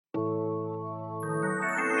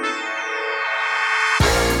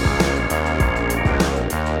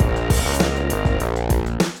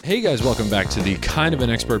Hey guys, welcome back to the Kind of an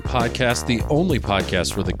Expert podcast, the only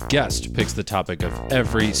podcast where the guest picks the topic of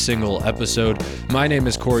every single episode. My name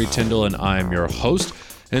is Corey Tyndall and I'm your host.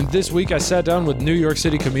 And this week I sat down with New York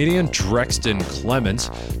City comedian Drexton Clements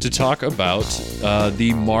to talk about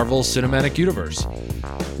the Marvel Cinematic Universe.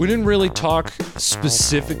 We didn't really talk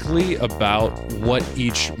specifically about what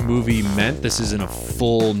each movie meant. This isn't a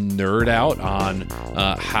full nerd out on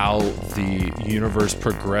how the universe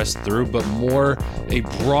progressed through, but more a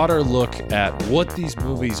broader look at what these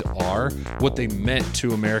movies are, what they meant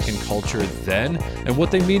to American culture then, and what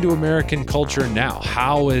they mean to American culture now.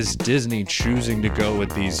 How is Disney choosing to go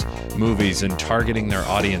with these movies and targeting their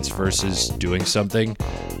audience versus doing something,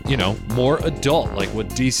 more adult, like what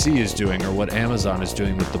DC is doing or what Amazon is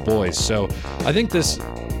doing with The Boys. So I think this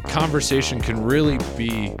conversation can really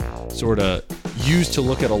be sort of used to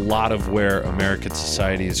look at a lot of where American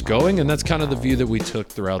society is going, and that's kind of the view that we took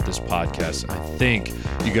throughout this podcast. I think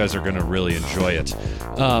you guys are going to really enjoy it.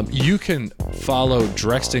 You can follow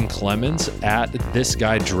Drexton Clements at This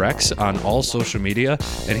Guy Drex on all social media,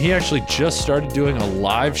 and he actually just started doing a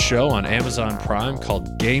live show on Amazon Prime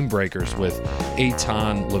called Game Breakers with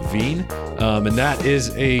Eitan Levine, and that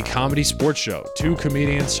is a comedy sports show. Two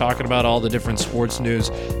comedians talking about all the different sports news.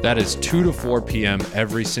 That is 2 to 4 p.m.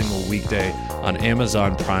 every single weekday on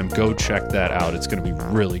Amazon Prime. Go check that out. It's going to be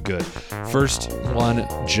really good. First one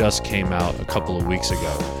just came out a couple of weeks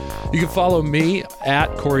ago. You can follow me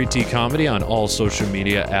at Corey T Comedy on all social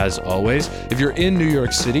media as always. If you're in New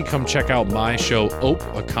York City, come check out my show, Ope,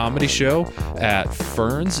 a comedy show at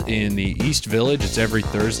Ferns in the East Village. It's every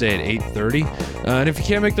Thursday at 8:30. And if you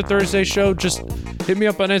can't make the Thursday show, just hit me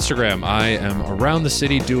up on Instagram. I am around the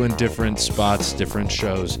city doing different spots, different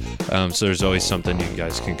shows. So there's always something you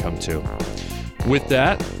guys can come to. With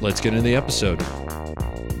that, let's get into the episode.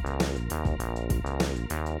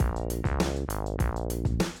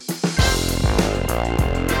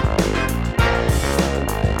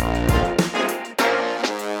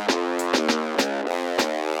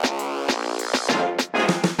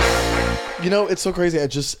 It's so crazy. I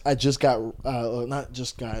just got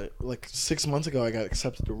like 6 months ago. I got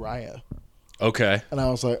accepted to Raya. Okay. And I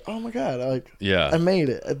was like, oh my god, I made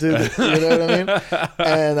it. I did it. You know what I mean?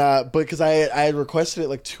 And because I had requested it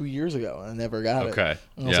like 2 years ago and I never got it. Okay.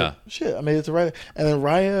 And I was like, shit, I made it to Raya. And then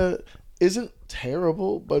Raya isn't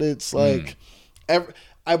terrible, but it's like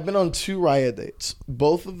I've been on 2 Raya dates.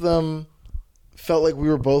 Both of them felt like we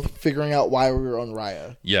were both figuring out why we were on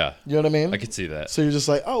Raya. Yeah. You know what I mean? I could see that. So you're just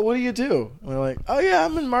like, oh, what do you do? And we're like, oh yeah,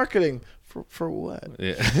 I'm in marketing. For what?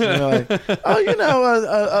 Yeah. And you're like,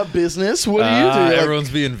 oh, a business. What do you do? Like, everyone's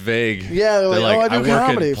being vague. Yeah, they're like, I do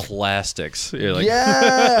comedy. Work in plastics. You're like,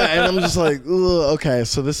 yeah, and I'm just like, okay,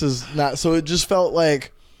 so this is not. So it just felt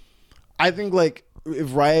like, I think like if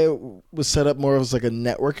Raya was set up more as like a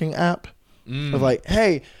networking app, of like,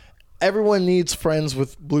 hey, everyone needs friends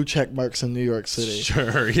with blue check marks in New York City.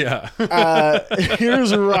 Sure, yeah.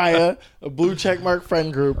 Here's Raya, a blue check mark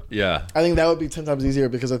friend group. Yeah. I think that would be 10 times easier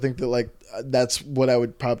because I think that like that's what I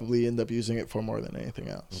would probably end up using it for more than anything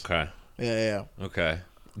else. Okay. Yeah. Okay.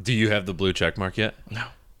 Do you have the blue check mark yet? No.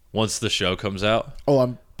 Once the show comes out? Oh,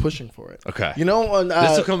 I'm pushing for it. Okay. This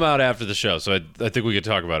will come out after the show, so I think we could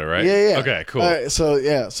talk about it, right? Yeah. Okay, cool. All right,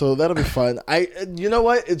 so that'll be fun. You know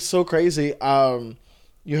what? It's so crazy.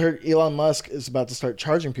 You heard Elon Musk is about to start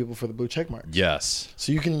charging people for the blue check mark. Yes.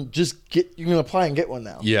 So you can apply and get one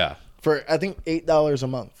now. Yeah. For I think $8 a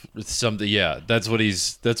month. It's something. Yeah, that's what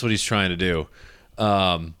he's trying to do.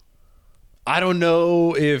 I don't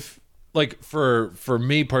know if like for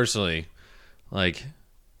me personally, like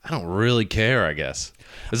I don't really care. I guess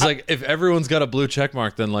it's like if everyone's got a blue check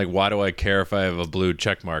mark, then like why do I care if I have a blue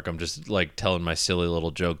check mark? I'm just like telling my silly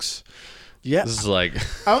little jokes. Yeah. This is like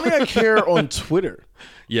I don't think I care on Twitter.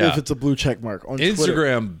 Yeah. If it's a blue check mark on Instagram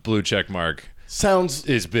Twitter. Blue check mark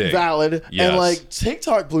is big, valid, yes. And like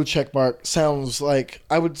TikTok blue check mark sounds like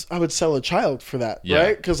I would sell a child for that,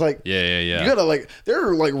 right? Because like yeah, you gotta like there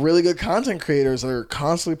are like really good content creators that are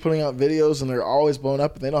constantly putting out videos and they're always blowing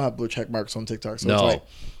up and they don't have blue check marks on TikTok. So it's like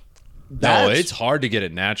it's hard to get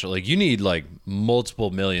it natural. Like you need like multiple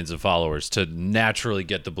millions of followers to naturally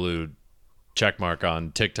get the blue check mark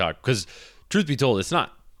on TikTok. Because truth be told, it's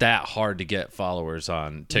not that hard to get followers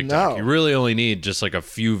on TikTok. No. You really only need just like a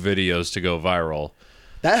few videos to go viral.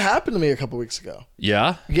 That happened to me a couple weeks ago.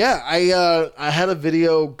 Yeah? Yeah, I had a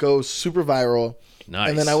video go super viral. Nice.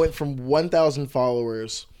 And then I went from 1,000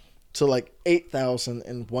 followers to like 8,000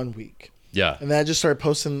 in 1 week. Yeah. And then I just started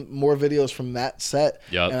posting more videos from that set.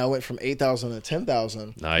 Yep. And I went from 8,000 to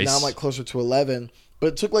 10,000. Nice. Now I'm like closer to 11. But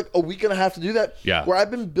it took like a week and a half to do that. Yeah. Where I've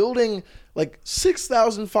been building like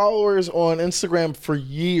 6,000 followers on Instagram for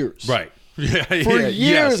years. Right. Yeah, For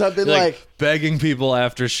years, I've been like begging people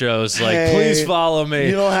after shows, like, hey, please follow me.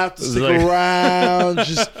 You don't have to stick Like- around.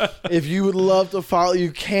 Just if you would love to follow,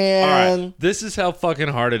 you can. All right. This is how fucking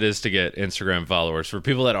hard it is to get Instagram followers for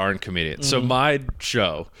people that aren't comedians. So my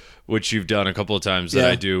show, which you've done a couple of times, that Yeah.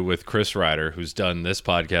 I do with Chris Ryder, who's done this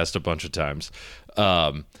podcast a bunch of times.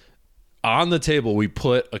 On the table, we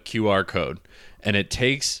put a QR code, and it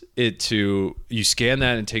takes it to, you scan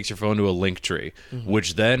that and it takes your phone to a link tree,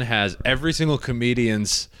 which then has every single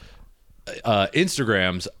comedian's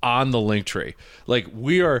Instagrams on the link tree. Like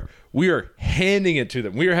we are handing it to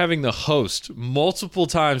them. We are having the host multiple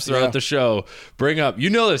times throughout Yeah. the show bring up,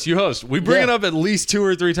 you know this, you host. We bring Yeah. it up at least 2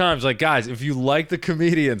 or 3 times. Like, guys, if you like the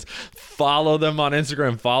comedians, follow them on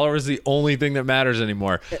Instagram. Followers is the only thing that matters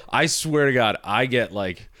anymore. I swear to God, I get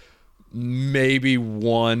like maybe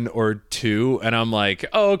 1 or 2, and I'm like,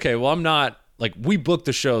 oh, okay, well, I'm not. Like, we booked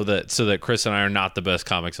the show so that Chris and I are not the best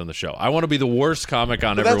comics on the show. I want to be the worst comic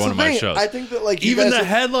on every That's one the of my thing. shows. I think that like you Even guys the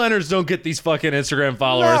headliners don't get these fucking Instagram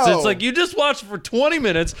followers. No. It's like, you just watched for 20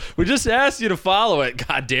 minutes. We just asked you to follow it.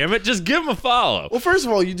 God damn it. Just give them a follow. Well, first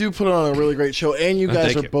of all, you do put on a really great show, and you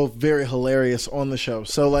guys Thank are you. both very hilarious on the show.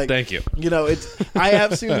 So, like, Thank you. You know, it's I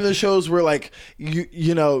have seen the shows where like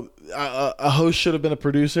you know a host should have been a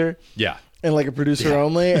producer. Yeah. And like a producer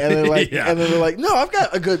only, and they're like, Yeah. and then they're like, no, I've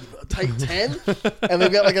got a good tight 10, and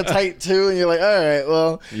they've got like a tight 2, and you're like, all right,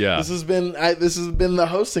 well, Yeah. this has been the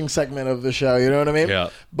hosting segment of the show, you know what I mean? Yeah.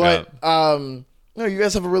 But no, you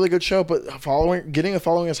guys have a really good show, but getting a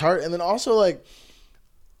following is hard, and then also like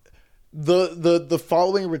the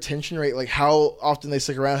following retention rate, like how often they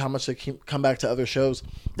stick around, how much they come back to other shows.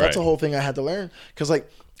 That's Right. a whole thing I had to learn, because like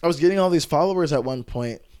I was getting all these followers at one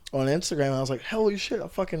point on Instagram, and I was like, holy shit, I'm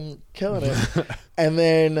fucking killing it. And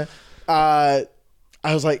then I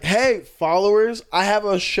was like, hey, followers, I have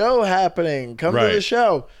a show happening. Come to the Right.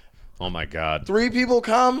 show. Oh, my God. 3 people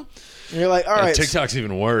come, and you're like, all right. TikTok's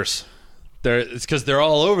even worse. It's because they're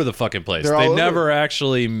all over the fucking place. They're all They over. never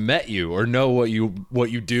actually met you or know what you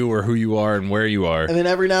do or who you are and where you are. And then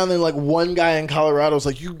every now and then, like one guy in Colorado is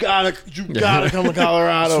like, you gotta come to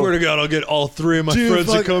Colorado. I swear to God, I'll get all 3 of my Dude, friends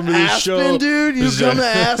to fuck come to this Aspen, show. dude. You come to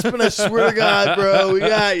Aspen, I swear to God, bro. We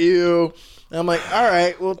got you. And I'm like, all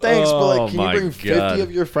right, well, thanks. But Oh, like, can you my bring God. 50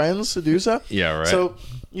 of your friends to do so? Yeah, right. So,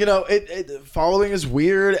 you know, following is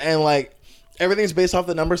weird, and like everything's based off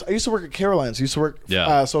the numbers. I used to work at Caroline's. I used to work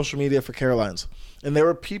social media for Caroline's. And there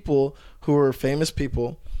were people who were famous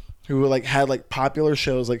people who were like had like popular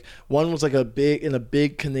shows. Like one was like a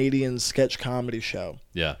big Canadian sketch comedy show.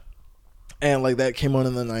 Yeah. And like that came on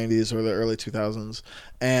in the 90s or the early 2000s,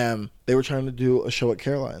 and they were trying to do a show at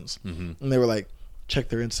Caroline's. And they were like, check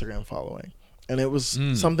their Instagram following. And it was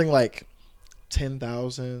something like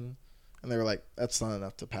 10,000, and they were like, that's not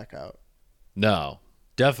enough to pack out. No,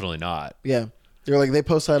 definitely not. Yeah. They're like, they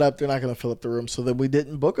post that up, they're not going to fill up the room. So then we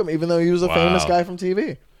didn't book him, even though he was a famous guy from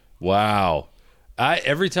TV. Wow.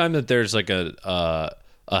 Every time that there's like a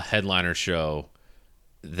headliner show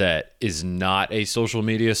that is not a social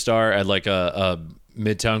media star at like a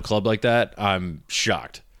midtown club like that, I'm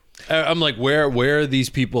shocked. I'm like, where are these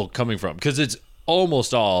people coming from? Because it's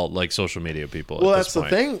almost all like social media people. Well, at that's this the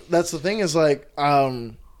point. thing. That's the thing is like,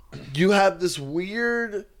 you have this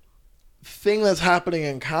weird thing that's happening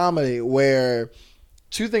in comedy where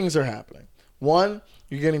 2 things are happening. One,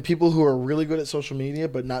 you're getting people who are really good at social media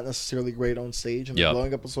but not necessarily great on stage, and they're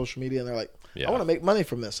blowing up on social media, and they're like, I want to make money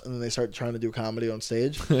from this, and then they start trying to do comedy on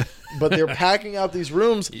stage. But they're packing out these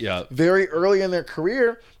rooms very early in their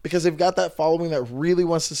career because they've got that following that really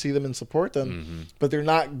wants to see them and support them, but they're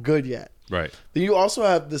not good yet. Right. Then you also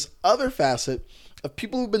have this other facet of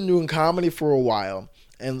people who've been doing comedy for a while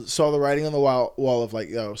and saw the writing on the wall of like,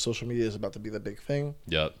 yo, social media is about to be the big thing.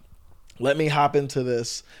 Yep. Let me hop into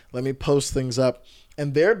this. Let me post things up.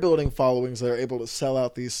 And they're building followings that are able to sell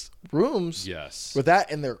out these rooms with that,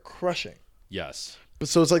 and they're crushing. Yes. But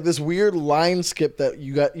so it's like this weird line skip that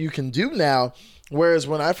you can do now. Whereas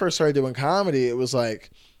when I first started doing comedy, it was like,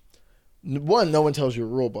 1, no one tells you a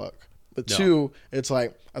rule book. But 2, it's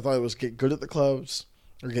like, I thought it was get good at the clubs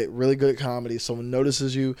or get really good at comedy. Someone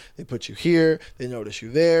notices you, they put you here, they notice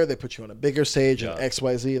you there, they put you on a bigger stage and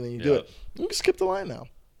XYZ, and then you do it. You can skip the line now.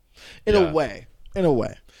 In a way.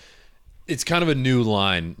 It's kind of a new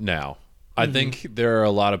line now. I think there are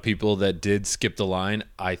a lot of people that did skip the line.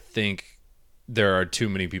 I think there are too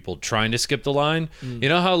many people trying to skip the line. You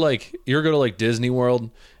know how like you're going to like Disney World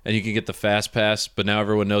and you can get the fast pass, but now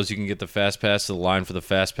everyone knows you can get the fast pass, so the line for the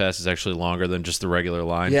fast pass is actually longer than just the regular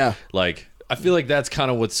line. Yeah. Like I feel like that's kind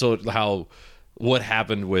of what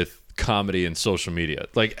happened with comedy and social media.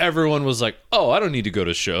 Like everyone was like, oh, I don't need to go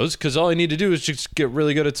to shows because all I need to do is just get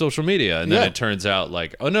really good at social media. And then it turns out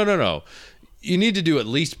like, oh, no. You need to do at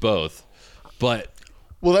least both. But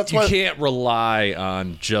that's you why can't rely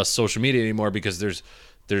on just social media anymore because there's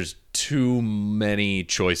too many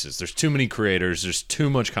choices. There's too many creators. There's too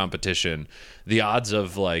much competition. The odds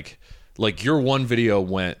of like your one video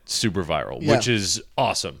went super viral, which is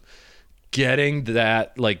awesome. Getting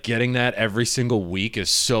that every single week is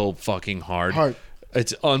so fucking hard.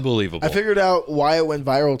 It's unbelievable. I figured out why it went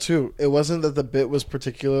viral too. It wasn't that the bit was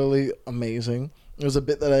particularly amazing. It was a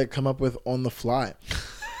bit that I had come up with on the fly.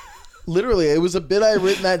 Literally, it was a bit I had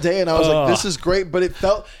written that day, and I was like, "This is great." But it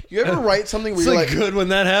felt. You ever write something where it's you're like good when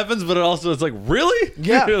that happens, but it's like really,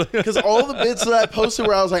 yeah, because all the bits that I posted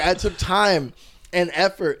where I was like, I took time and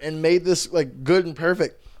effort and made this like good and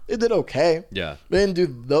perfect. It did okay. Yeah. They didn't do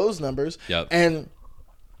those numbers. Yep. And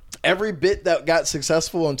every bit that got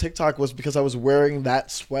successful on TikTok was because I was wearing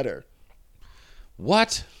that sweater.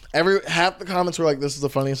 What? Half the comments were like, "This is the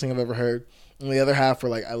funniest thing I've ever heard," and the other half were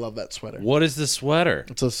like, "I love that sweater." What is the sweater?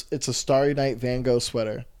 It's a Starry Night Van Gogh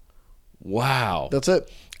sweater. Wow. That's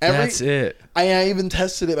it. That's it. I even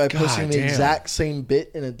tested it by posting the damn. exact same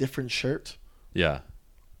bit in a different shirt. Yeah.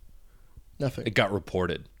 Nothing. It got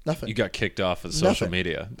reported. Nothing. You got kicked off of social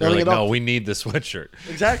media. They're Nothing like, at all. no, we need the sweatshirt.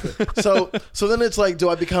 Exactly. So then it's like, do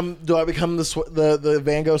I become the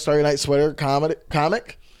Van Gogh Starry Night sweater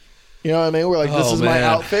comic? You know what I mean? Where like this is my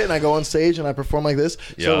outfit, and I go on stage and I perform like this.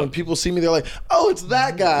 So when people see me, they're like, "Oh, it's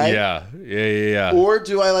that guy." Yeah. Or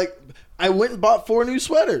do I went and bought 4 new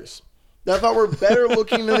sweaters that I thought were better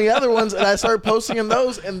looking than the other ones, and I started posting in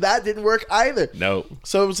those, and that didn't work either. No.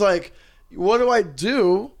 So it was like, what do I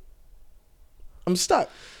do? I'm stuck.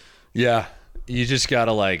 Yeah. You just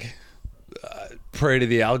gotta like pray to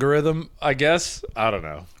the algorithm, I guess. I don't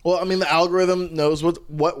know. Well, I mean, the algorithm knows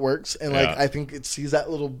what works, and like I think it sees that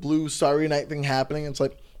little blue Starry Night thing happening. And it's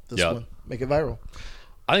like this one, make it viral.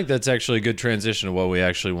 I think that's actually a good transition to what we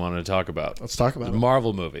actually wanted to talk about. Let's talk about it.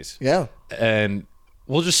 Marvel movies. Yeah, and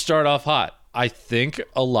we'll just start off hot. I think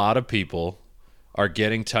a lot of people are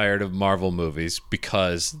getting tired of Marvel movies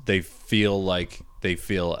because they feel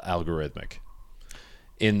algorithmic,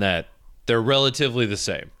 in that they're relatively the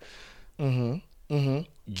same.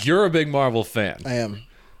 You're a big Marvel fan. I am.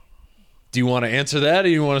 Do you want to answer that, or do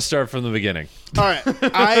you want to start from the beginning? All right,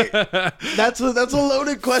 that's a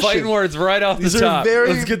loaded question. Fighting words right off These the top. Are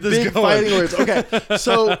very Let's get this big going. fighting words. Okay,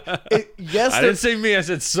 so yes, I didn't say me. I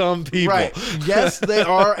said some people. Right. Yes, they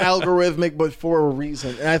are algorithmic, but for a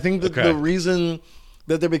reason, and I think that the reason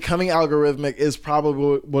that they're becoming algorithmic is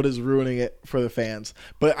probably what is ruining it for the fans.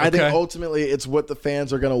 But I think ultimately it's what the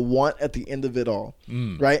fans are going to want at the end of it all.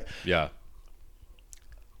 Right? Yeah.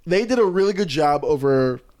 They did a really good job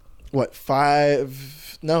over, more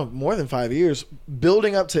than 5 years,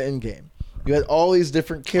 building up to Endgame. You had all these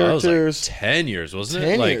different characters. That was like 10 years, wasn't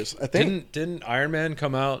it? 10 years, I think. Didn't Iron Man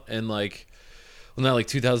come out in wasn't that like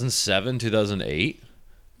 2007, 2008?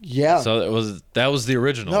 Yeah. So that was the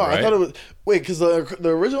original, right? I thought it was... Wait, because the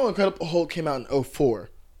original Incredible Hulk came out in 2004.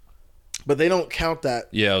 But they don't count that.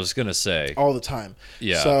 Yeah, I was going to say. All the time.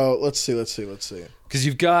 Yeah. So let's see. Because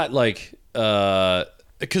you've got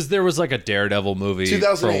because there was like a Daredevil movie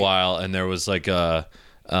for a while, and there was like there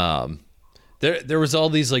was all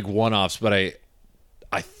these like one-offs, but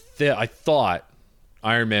I thought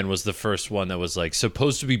Iron Man was the first one that was like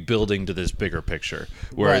supposed to be building to this bigger picture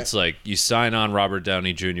where it's like you sign on Robert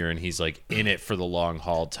Downey Jr. and he's like in it for the long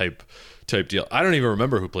haul type deal. I don't even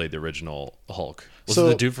remember who played the original Hulk. Was it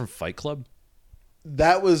the dude from Fight Club?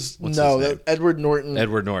 That was Edward Norton.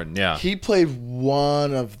 Edward Norton, yeah. He played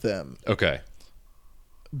one of them. Okay.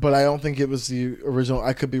 But I don't think it was the original.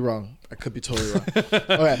 I could be wrong. I could be totally wrong.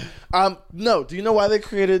 Okay. No. Do you know why they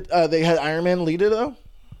created? They had Iron Man lead it though.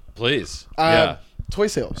 Please. Yeah. Toy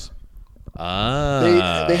sales.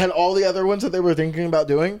 They had all the other ones that they were thinking about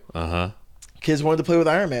doing. Kids wanted to play with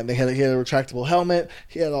Iron Man. He had a retractable helmet.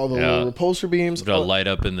 He had all the little repulsor beams. The light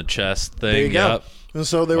up in the chest thing. There you go. And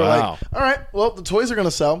so they were like, all right, well, the toys are going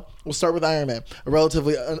to sell. We'll start with Iron Man, a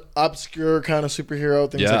relatively obscure kind of superhero,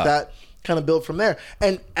 things like that. Kind of built from there.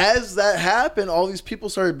 And as that happened, all these people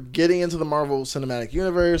started getting into the Marvel Cinematic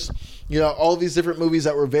Universe. You know, all these different movies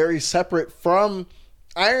that were very separate from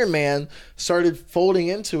Iron Man started folding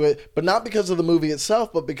into it, but not because of the movie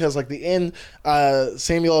itself, but because like the end,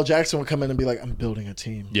 Samuel L. Jackson would come in and be like, "I'm building a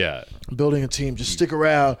team. Yeah. I'm building a team. Just stick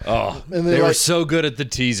around." Oh, and they were like, so good at the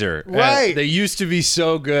teaser. Right. They used to be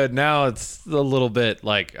so good. Now it's a little bit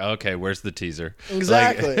like, okay, where's the teaser?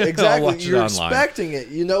 Exactly. Like, I'll Exactly. watch it You're online. expecting it.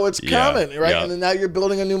 You know it's Yeah, coming, right? yeah. And then now you're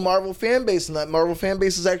building a new Marvel fan base, and that Marvel fan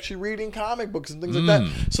base is actually reading comic books and things like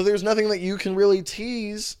that. So there's nothing that you can really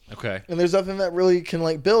tease. Okay. And there's nothing that really can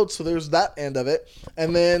like build. So there's that end of it.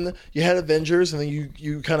 And then you had Avengers, and then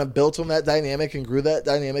you kind of built on that dynamic and grew that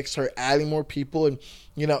dynamic, started adding more people and,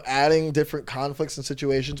 you know, adding different conflicts and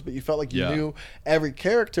situations, but you felt like you knew every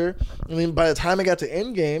character. I mean, by the time it got to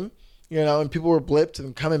Endgame, you know, and people were blipped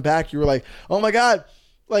and coming back, you were like, oh my God,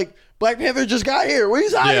 like Black Panther just got here. What are you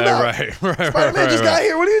talking about? Right. Spider-Man just got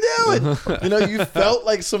here. What are you doing? You know, you felt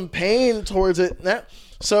like some pain towards it.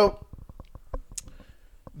 So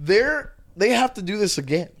they have to do this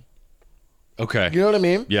again. Okay. You know what I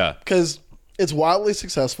mean? Yeah. Because it's wildly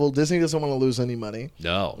successful. Disney doesn't want to lose any money.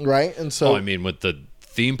 No. Right? And so... Oh, I mean, with the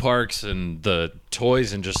theme parks and the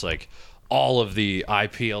toys and just like all of the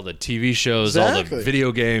IP, all the TV shows, all Exactly. the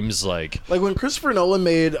video games, like... Like when Christopher Nolan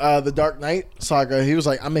made the Dark Knight saga, he was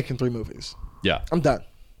like, I'm making 3 movies. Yeah. I'm done.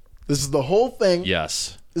 This is the whole thing.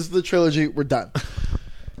 Yes. This is the trilogy. We're done.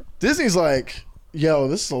 Disney's like, yo,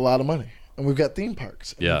 this is a lot of money. And we've got theme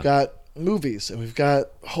parks. And we've got movies. And we've got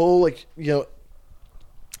whole, like, you know,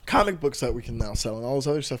 comic books that we can now sell and all this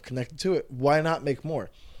other stuff connected to it. Why not make more?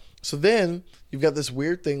 So then you've got this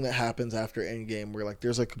weird thing that happens after Endgame where, like,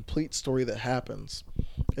 there's a complete story that happens.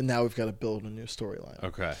 And now we've got to build a new storyline.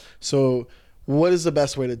 Okay. So what is the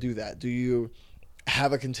best way to do that? Do you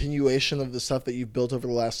have a continuation of the stuff that you've built over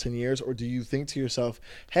the last 10 years? Or do you think to yourself,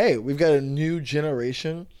 hey, we've got a new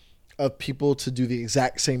generation of people to do the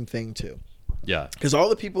exact same thing to? Yeah. Because all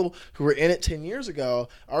the people who were in it 10 years ago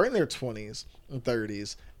are in their 20s and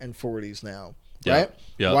 30s and 40s now, right?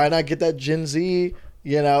 Yeah. Why not get that Gen Z,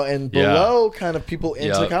 you know, and below kind of people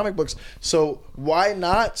into comic books? So why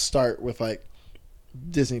not start with like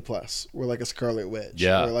Disney Plus or like a Scarlet Witch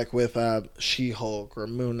or like with She-Hulk or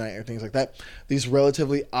Moon Knight or things like that? These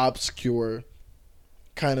relatively obscure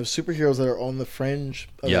kind of superheroes that are on the fringe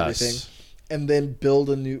of everything. And then build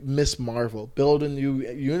a new Miss Marvel, build a new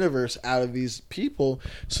universe out of these people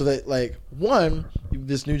so that, like, one,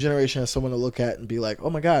 this new generation has someone to look at and be like, oh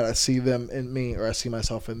my God, I see them in me, or I see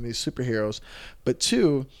myself in these superheroes. But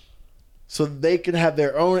two, so they can have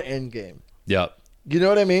their own end game. Yep. You know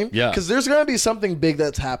what I mean? Yeah. Because there's going to be something big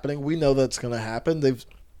that's happening. We know that's going to happen. They've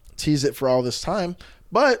teased it for all this time,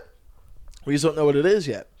 but we just don't know what it is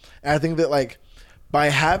yet. And I think that, like, by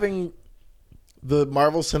having the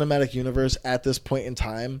Marvel Cinematic Universe at this point in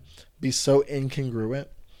time be so incongruent,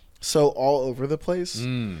 so all over the place,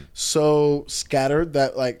 so scattered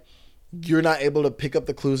that like you're not able to pick up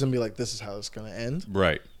the clues and be like, this is how it's going to end.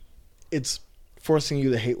 Right. It's forcing you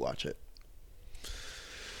to hate watch it.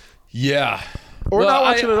 Yeah. Or not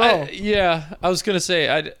watch it at all. Yeah. I was going to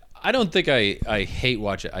say, I don't think I hate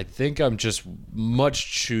watch it. I think I'm just much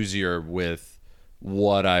choosier with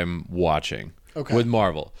what I'm watching. Okay. With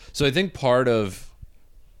Marvel. So I think part of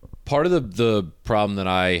the problem that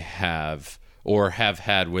I have or have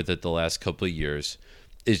had with it the last couple of years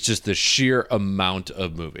is just the sheer amount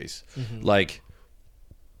of movies. Mm-hmm. Like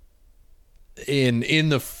in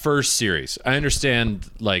the first series, I understand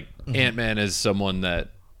like Ant-Man is someone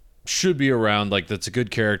that should be around, like that's a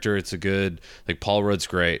good character, it's a good, like Paul Rudd's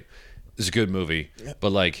great. It's a good movie. Yep.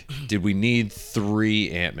 But like did we need 3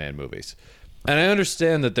 Ant-Man movies? And I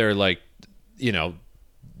understand that they're like, you know,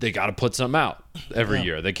 they got to put something out every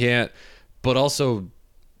year. They can't. But also,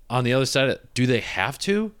 on the other side, do they have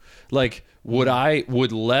to? Like,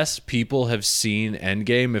 would less people have seen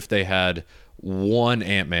Endgame if they had one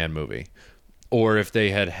Ant-Man movie, or if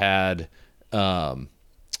they had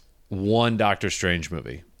one Doctor Strange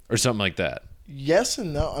movie, or something like that? Yes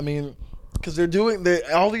and no. I mean, because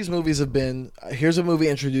all these movies have been, here's a movie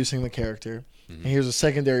introducing the character, and here's a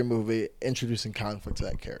secondary movie introducing conflict to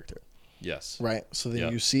that character. Yes. Right. So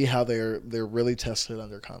then you see how they're really tested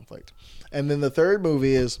under conflict. And then the third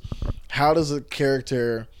movie is how does a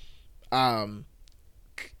character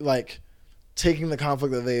like taking the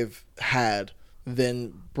conflict that they've had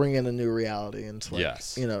then bring in a new reality into like,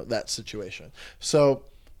 you know, that situation. So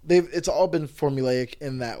it's all been formulaic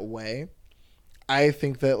in that way. I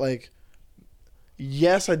think that like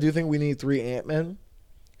yes, I do think we need 3 Ant-Men.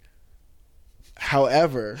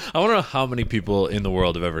 However, I want to know how many people in the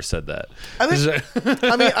world have ever said that. I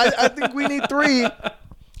think we need 3.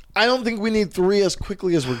 I don't think we need 3 as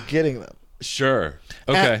quickly as we're getting them. Sure.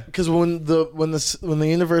 Okay. Because when the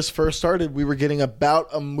universe first started, we were getting about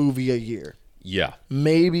a movie a year, Yeah.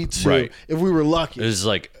 maybe two, Right. if we were lucky. It was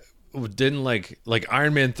like didn't like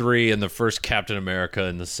Iron Man 3 and the first Captain America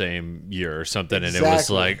in the same year or something, and it was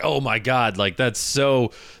Exactly. like, oh my god, that's so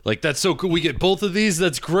cool. We get both of these.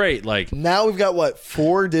 That's great. Like, Now we've got what,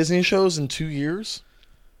 4 Disney shows in 2 years?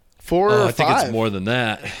 4 or 5? I think it's more than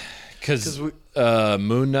that because 'Cause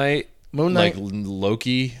Moon Knight, Moon Knight, like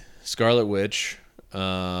Loki, Scarlet Witch,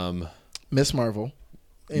 Miss Marvel,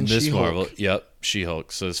 and Miss She-Hulk. Marvel. Yep,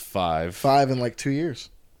 She-Hulk. So it's 5. 5 in like 2 years.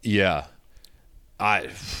 Yeah,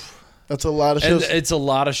 That's a lot of and shows. it's a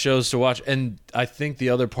lot of shows to watch. And I think the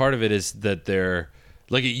other part of it is that they're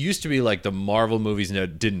like, it used to be like the Marvel movies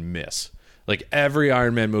didn't miss. Like every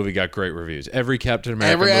Iron Man movie got great reviews. Every Captain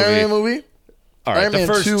America Every movie. Iron Man movie? All right, Iron the Man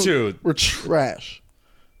first 2 two. were trash.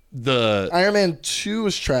 Iron Man 2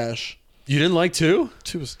 was trash. You didn't like 2?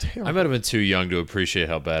 2 was terrible. I might have been too young to appreciate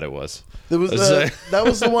how bad it was. There was that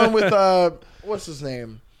was the one with what's his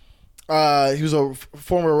name? He was a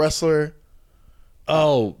former wrestler.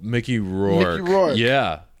 Oh, Mickey Rourke. Mickey Rourke.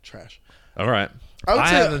 Yeah. Trash. All right. I would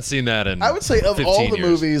say- haven't seen that in I would say of 15 all the years.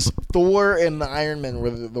 movies, Thor and the Iron Man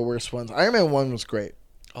were the worst ones. Iron Man 1 was great.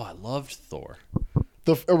 Oh, I loved Thor.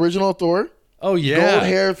 The original Thor. Oh yeah. Gold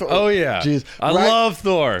hair Thor. Oh yeah. Jeez. I love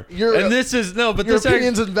Thor. And this is Your this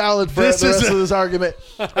opinion's invalid for the this rest is- of this argument.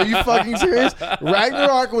 Are you fucking serious?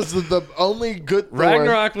 Ragnarok was the only good Thor.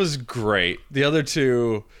 Ragnarok was great. The other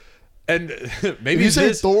two, and If maybe you say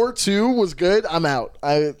this, Thor 2 was good, I'm out.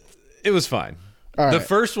 it was fine. All right. The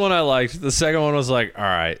first one I liked. The second one was like, all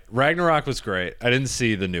right. Ragnarok was great. I didn't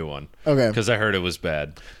see the new one. Okay. Because I heard it was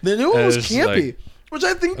bad. The new one was It's campy, like- which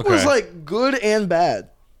I think was Okay. like good and bad.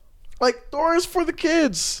 Like Thor is for the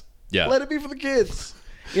kids. Yeah. Let it be for the kids.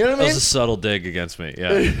 You know what I That mean? was a subtle dig against me.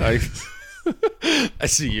 Yeah. I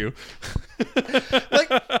see you. Like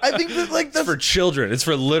I think that like that's For children. It's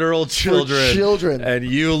for literal children. children. And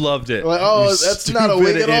you loved it. like, oh, You that's not a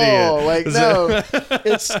wig stupid at all. idiot. Like no,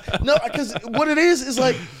 it's no because what it is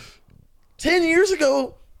like 10 years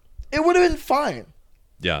ago, it would have been fine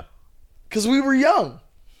Yeah. because we were young.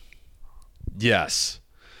 Yes.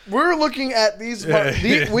 We're looking at these. We're That is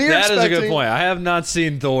a good expecting- point. I have not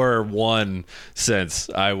seen Thor 1 since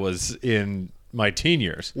I was in my teen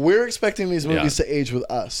years. We're expecting these movies to age with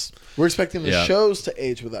us. We're expecting the Yeah. shows to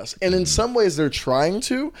age with us. And in some ways they're trying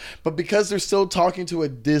to, but because they're still talking to a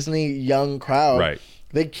Disney young crowd, Right.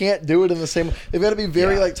 they can't do it in the same. They've got to be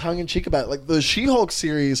very Yeah. like tongue in cheek about it. Like the She-Hulk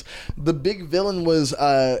series, the big villain was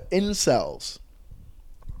incels.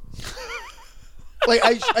 Like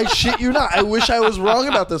I shit you not. I wish I was wrong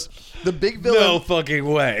about this. The big villain. No fucking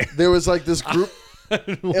way. There was like this group.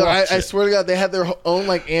 I swear to God, they had their own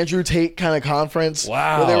like Andrew Tate kind of conference.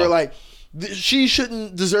 Wow. Where they were like, she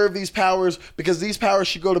shouldn't deserve these powers because these powers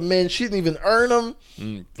should go to men. She didn't even earn them.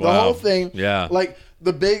 The wow. whole thing. Yeah. Like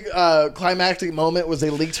the big climactic moment was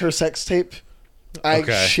they leaked her sex tape. I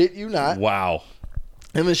Okay. shit you not. Wow.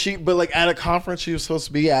 And then but like at a conference she was supposed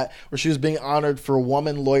to be at, where she was being honored for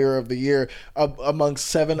Woman Lawyer of the Year, amongst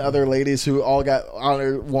 7 other ladies who all got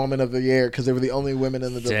honored Woman of the Year because they were the only women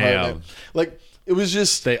in the department. Like it was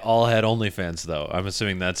just They all had OnlyFans though. I'm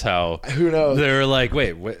assuming that's how. who knows. They were like,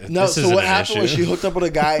 wait, No, this so isn't what an happened was issue. she hooked up with a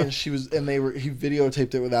guy and he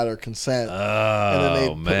videotaped it without her consent. And then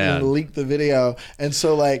Oh they man. leaked the video. And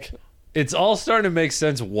so like It's all starting to make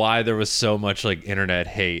sense why there was so much like internet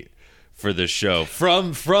hate for this show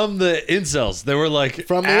from the incels. They were like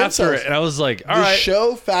From the after incels. it, and I was like, all the right.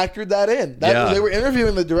 show factored that in. Yeah. They were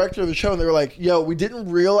interviewing the director of the show and they were like, yo, we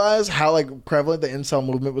didn't realize how like prevalent the incel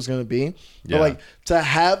movement was going to be. But Yeah. like to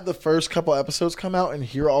have the first couple episodes come out and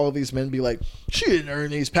hear all of these men be like, she didn't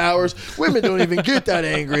earn these powers. Women don't even get that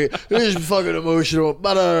angry. They're just fucking emotional.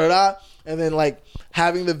 Blah, blah, blah, blah. And then like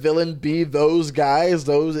having the villain be those guys,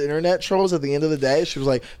 those internet trolls at the end of the day, she was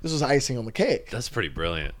like, this was icing on the cake. That's pretty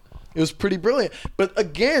brilliant. It was pretty brilliant. But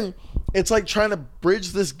again, it's like trying to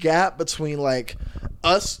bridge this gap between like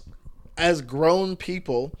us as grown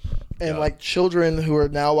people and like children who are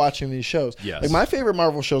now watching these shows. Yes. Like my favorite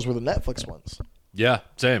Marvel shows were the Netflix ones. Yeah,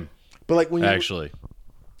 same. But like when you Actually,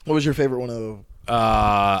 what was your favorite one of them?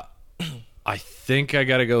 I think I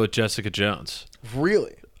got to go with Jessica Jones.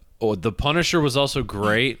 Really? Oh, The Punisher was also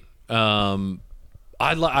great.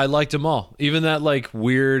 I liked them all, even that like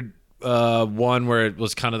weird one where it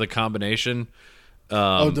was kind of the combination.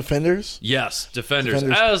 Defenders? Yes, Defenders.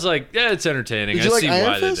 Defenders. I was like, yeah, it's entertaining. Did I you like see Iron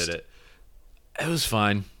why Fist? they did it. It was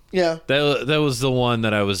fine. Yeah. That was the one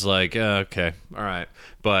that I was like, okay, all right.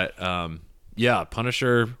 But yeah,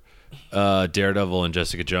 Punisher, Daredevil, and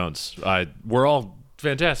Jessica Jones. We're all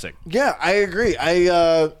fantastic. Yeah, I agree.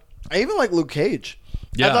 I I even like Luke Cage.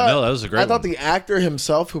 Yeah, that was a great I thought one. the actor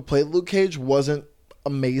himself who played Luke Cage wasn't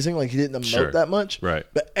amazing. Like, he didn't emote that much. Right.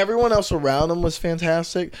 But everyone else around him was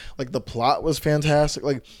fantastic. Like, the plot was fantastic.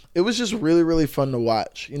 Like, it was just really, really fun to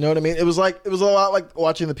watch. You know what I mean? It was a lot like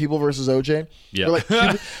watching The People versus OJ.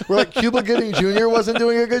 Yeah. Where Cuba Gooding Jr. wasn't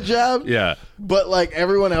doing a good job. Yeah. But like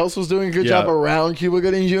everyone else was doing a good job around Cuba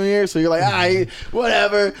Gooding Jr. So you're like,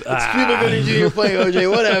 whatever. It's Cuba Gooding Jr. playing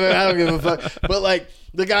OJ. Whatever. I don't give a fuck. But like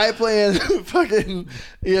the guy playing fucking,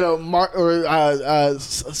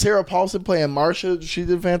 Sarah Paulson playing Marsha, she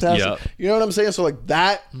did fantastic. Yep. You know what I'm saying? So like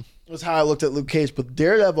that was how I looked at Luke Cage. But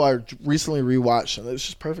Daredevil, I recently rewatched, and it's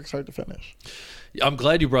just perfect start to finish. I'm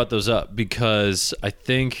glad you brought those up because I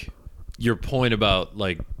think your point about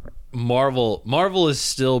like Marvel is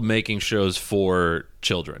still making shows for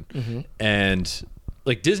children. And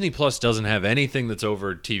like Disney Plus doesn't have anything that's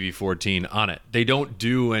over TV 14 on it. They don't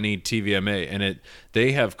do any TVMA, and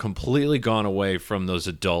they have completely gone away from those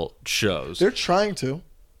adult shows. They're trying to.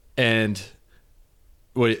 And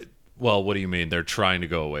what do you mean they're trying to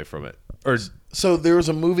go away from it? Or so there was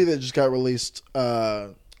a movie that just got released,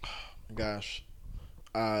 something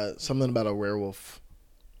about a werewolf.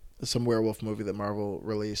 Some werewolf movie that Marvel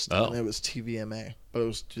released, and it was TVMA, but it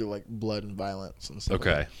was due to like blood and violence and stuff.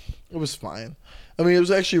 Okay. Like that. It was fine. I mean, it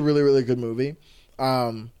was actually a really, really good movie.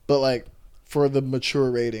 But like for the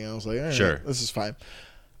mature rating, I was like, all right, sure, this is fine.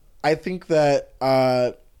 I think that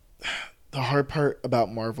the hard part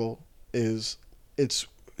about Marvel is it's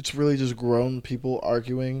really just grown people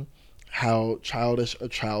arguing how childish a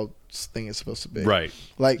child's thing is supposed to be. Right.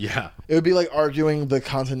 Like, it would be like arguing the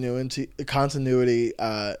continuity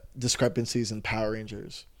discrepancies in Power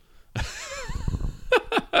Rangers.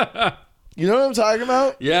 You know what I'm talking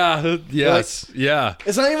about? Yeah. Yes. Like, yeah.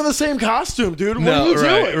 It's not even the same costume, dude. What No, are you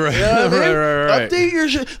right, doing? right, You know what I mean? right. Update your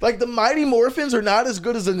shit. Like the Mighty Morphins are not as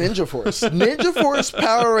good as the Ninja Force. Ninja Force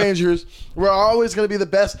Power Rangers were always going to be the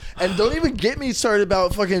best. And don't even get me started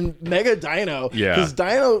about fucking Mega Dino. Yeah. Because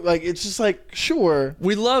Dino, like, it's just like, sure.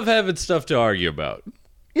 We love having stuff to argue about.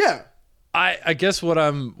 Yeah. I guess what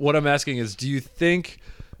I'm asking is, do you think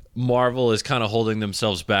Marvel is kind of holding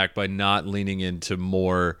themselves back by not leaning into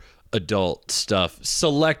more adult stuff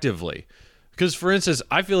selectively? Because, for instance,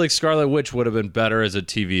 I feel like Scarlet Witch would have been better as a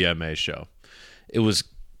TVMA show. It was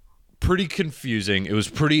pretty confusing. It was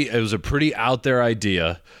a pretty out there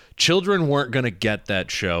idea. Children weren't going to get that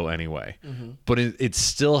show anyway. But it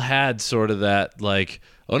still had sort of that, like,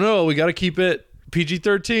 oh no, we got to keep it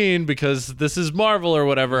PG-13 because this is Marvel or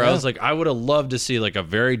whatever. Yeah. I was like, I would have loved to see like a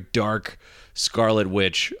very dark Scarlet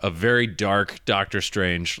Witch, a very dark Doctor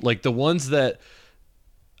Strange, like the ones that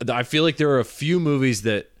I feel like there are a few movies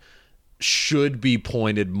that should be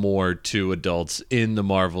pointed more to adults in the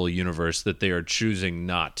Marvel universe that they are choosing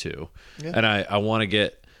not to. Yeah. And I want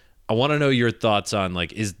to know your thoughts on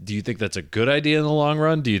like, do you think that's a good idea in the long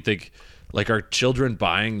run? Do you think like are children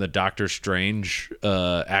buying the Doctor Strange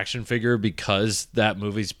action figure because that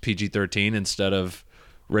movie's PG-13 instead of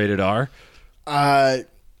rated R? I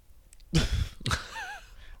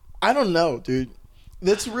don't know, dude.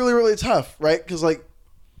 That's really, really tough, right? Because like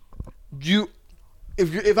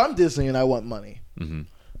if I'm Disney and I want money,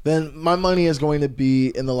 then my money is going to be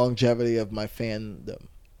in the longevity of my fandom.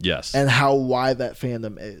 Yes. And how wide that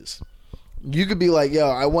fandom is. You could be like, yo,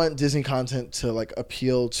 I want Disney content to like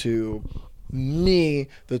appeal to me,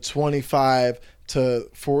 the 25 to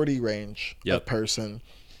 40 range of person.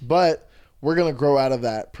 But we're going to grow out of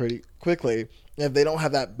that pretty quickly. And if they don't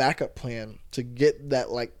have that backup plan to get that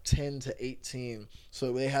like 10 to 18,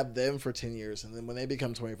 so they have them for 10 years. And then when they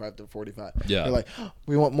become 25 to 45, they're like, oh,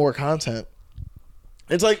 we want more content.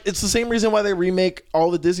 It's like, it's the same reason why they remake all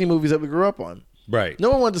the Disney movies that we grew up on. Right. No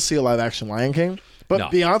one wanted to see a live action Lion King,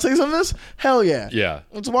 but Beyonce's in this? Hell yeah. Yeah.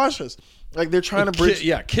 Let's watch this. Like they're trying to bridge.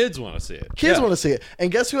 Kids want to see it. Kids want to see it.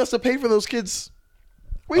 And guess who has to pay for those kids?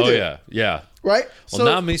 We do. Yeah. Right? Well, so,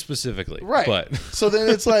 not me specifically. Right. But so then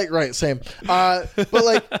it's like, right, same. But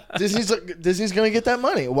like Disney's going to get that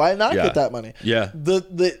money. Why not get that money? Yeah.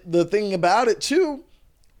 The thing about it too,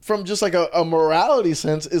 from just like a morality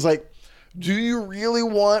sense, is like, do you really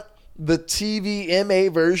want the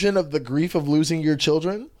TVMA version of the grief of losing your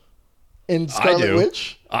children in Scarlet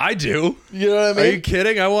Witch? I do. You know what I mean? Are you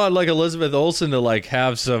kidding? I want like Elizabeth Olsen to like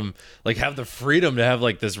have some, like have the freedom to have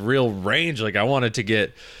like this real range. Like I want it to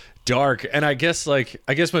get dark. And I guess my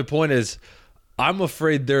point is I'm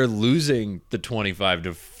afraid they're losing the 25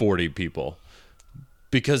 to 40 people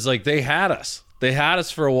because like they had us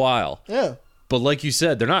for a while. Yeah. But like you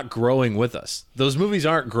said, they're not growing with us. Those movies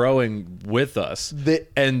aren't growing with us.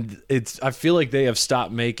 I feel like they have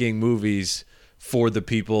stopped making movies for the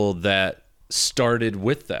people that started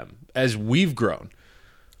with them. as we've grown.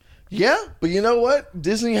 Yeah, but you know what?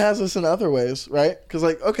 Disney has us in other ways, right? Because,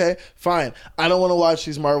 like, okay, fine. I don't want to watch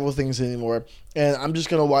these Marvel things anymore, and I'm just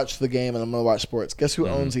going to watch the game and I'm going to watch sports. Guess who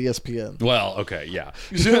owns ESPN? Well, okay, yeah.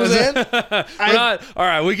 You see what I'm saying? All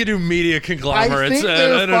right, we could do media conglomerates in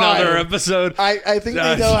they're another fine. episode. I think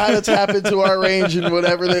they know how to tap into our range in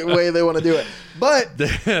whatever way they want to do it. But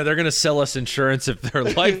they're going to sell us insurance if their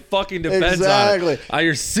life fucking depends Exactly. on it.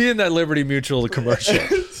 You're seeing that Liberty Mutual commercial.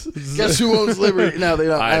 guess who owns Liberty? No, they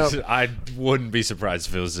don't. I wouldn't be surprised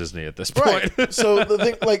if it was Disney at this point. Right. So the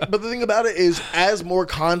thing, but the thing about it is, as more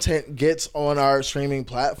content gets on our streaming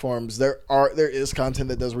platforms, there is content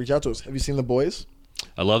that does reach out to us. Have you seen The Boys?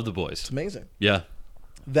 I love The Boys. It's amazing. Yeah.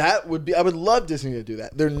 That would be. I would love Disney to do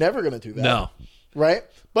that. They're never going to do that. No. Right.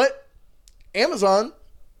 But Amazon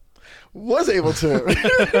was able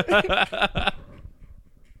to.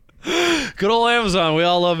 Good old Amazon. We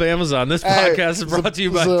all love Amazon. This podcast is brought to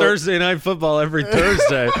you by Thursday Night Football every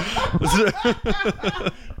Thursday.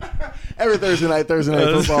 Every Thursday night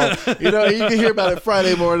football. You know, you can hear about it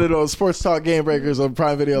Friday morning on Sports Talk Game Breakers on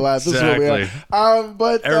Prime Video Live. This is what we are.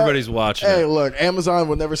 But everybody's watching. Hey, it. Look, Amazon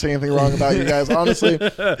would never say anything wrong about you guys. Honestly,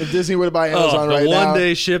 if Disney were to buy Amazon right now, one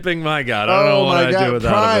day shipping. My God, I don't know what I'd do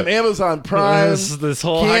without Prime, it. Amazon Prime. This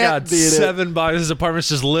whole I got 7 boxes. This apartment's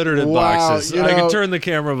just littered in boxes. You know, I could turn the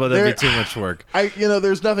camera, but that'd be too much work.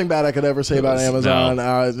 There's nothing bad I could ever say about Amazon.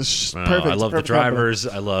 It's perfect. I love the drivers.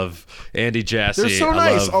 I love Andy Jassy. They're so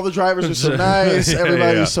nice. All the drivers are so nice.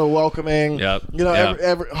 Everybody's so welcoming. Yep. You know,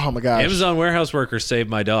 oh my gosh. Amazon warehouse worker saved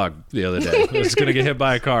my dog the other day. I was going to get hit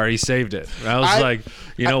by a car. He saved it. And I was like,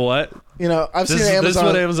 you know what? You know, I've seen Amazon. This is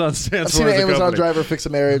what Amazon stands for. I've seen an Amazon driver fix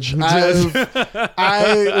a marriage.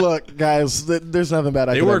 Look, guys, there's nothing bad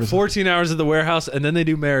I They work 14 hours at the warehouse and then they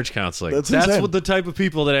do marriage counseling. That's what the type of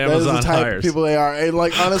people that Amazon hires. That is the type hires. of people they are. And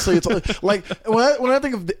like, honestly, it's like when I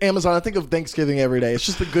think of Amazon, I think of Thanksgiving every day. It's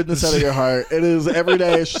just the goodness out of your heart. It is every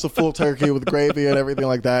day. It's just a full turkey with gravy and everything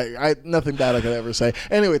like that. Nothing bad I could ever say.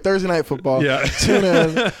 Anyway, Thursday Night Football. Yeah. Tune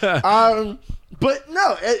in. But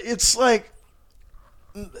no, it's like.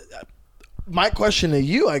 My question to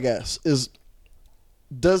you, I guess, is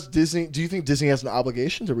do you think Disney has an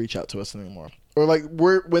obligation to reach out to us anymore? Or like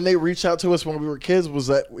when they reached out to us when we were kids, was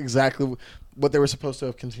that exactly what they were supposed to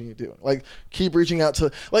have continued doing? Like keep reaching out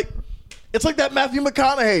to, like, it's like that Matthew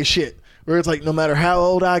McConaughey shit where it's like no matter how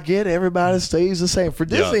old I get, everybody stays the same. For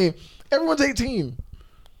Disney, everyone's 18.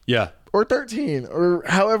 Yeah. Or 13, or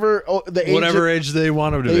however the age. Whatever age they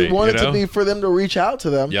want them to be. They want it to be for them to reach out to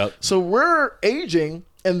them. Yep. So we're aging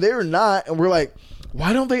and they're not, and we're like,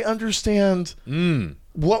 why don't they understand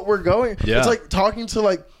what we're going? Yeah. It's like talking to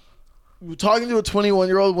a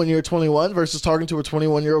 21-year-old when you're 21 versus talking to a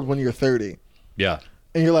 21-year-old when you're 30. Yeah.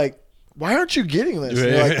 And you're like, why aren't you getting this?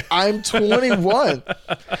 And you're like, I'm 21.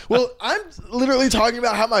 Well, I'm literally talking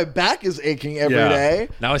about how my back is aching every day.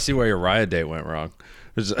 Now I see where your riot date went wrong.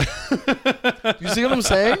 You see what I'm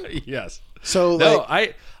saying? Yes. So no,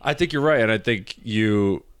 I think you're right, and I think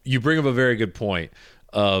you bring up a very good point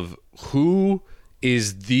of who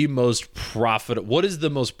is the most profitable. What is the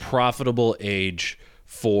most profitable age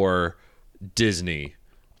for Disney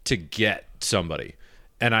to get somebody?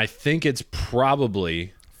 And I think it's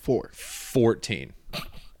probably 14.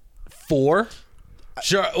 4?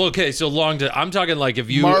 Sure. Okay. So I'm talking like if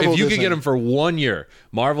you could get them for 1 year,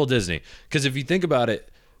 Marvel Disney. Because if you think about it,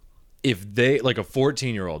 if they like a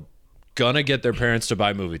 14-year-old gonna get their parents to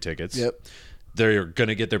buy movie tickets. Yep. They're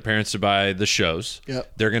gonna get their parents to buy the shows.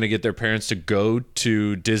 Yep. They're gonna get their parents to go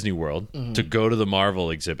to Disney World, to go to the Marvel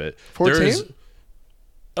exhibit. 14?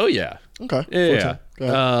 Oh yeah. Okay. Yeah. 14. Go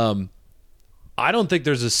ahead. I don't think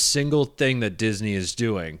there's a single thing that Disney is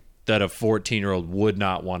doing that a 14-year-old would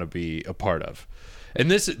not want to be a part of. And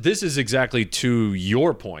this is exactly to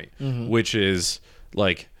your point, which is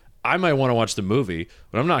like I might want to watch the movie,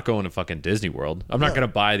 but I'm not going to fucking Disney World. I'm not going to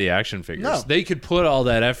buy the action figures. No. They could put all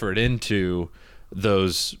that effort into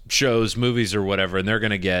those shows, movies, or whatever, and they're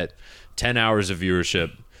going to get 10 hours of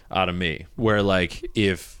viewership out of me. Where like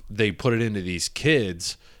if they put it into these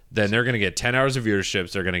kids, then they're going to get 10 hours of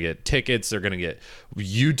viewerships. They're going to get tickets. They're going to get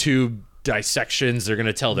YouTube dissections. They're going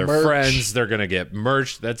to tell their friends. They're going to get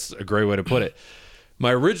merch. That's a great way to put it.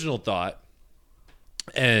 My original thought,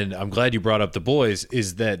 and I'm glad you brought up The Boys,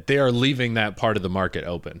 is that they are leaving that part of the market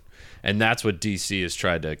open. And that's what DC has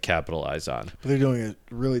tried to capitalize on. But they're doing a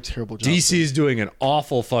really terrible job. DC is doing an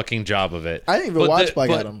awful fucking job of it. I didn't even watch Black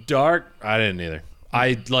Adam. Dark, I didn't either.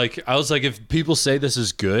 I was like, if people say this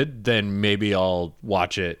is good, then maybe I'll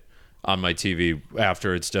watch it on my TV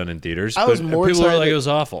after it's done in theaters. People are like, it was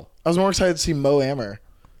awful. I was more excited to see Mo Amer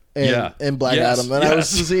in Black Adam. And I was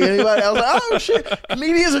to see anybody. I was like, oh shit,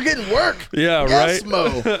 comedians are getting work. Yeah, yes, right. Mo.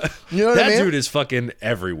 You know what I mean? That dude is fucking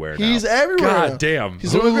everywhere now. He's everywhere. God damn.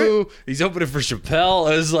 He's doing Hulu. great. He's opening for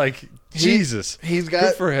Chappelle. It's like Jesus. He's got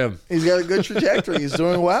good for him. He's got a good trajectory. He's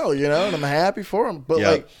doing well, and I'm happy for him. But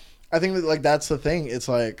like, I think that like that's the thing. It's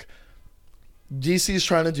like DC's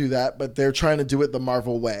trying to do that, but they're trying to do it the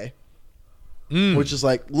Marvel way, which is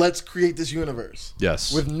like, let's create this universe.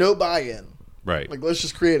 Yes. With no buy-in. Right. Like, let's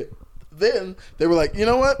just create it. Then they were like, you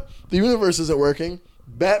know what? The universe isn't working.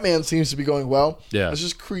 Batman seems to be going well. Yeah. Let's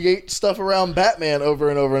just create stuff around Batman over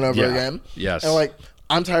and over and over again. Yes. And like,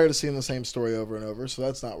 I'm tired of seeing the same story over and over, so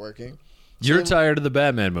that's not working. You're tired of the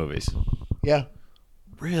Batman movies? Yeah.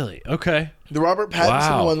 Really? Okay. The Robert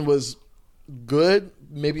Pattinson one was good,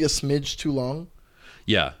 maybe a smidge too long.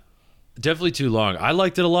 Yeah. Definitely too long. I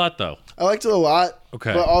liked it a lot, though. I liked it a lot.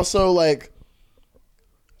 Okay. But also, like,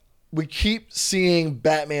 we keep seeing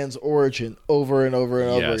Batman's origin over and over and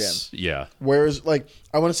over again. Yeah. Whereas, like,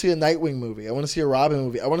 I want to see a Nightwing movie. I want to see a Robin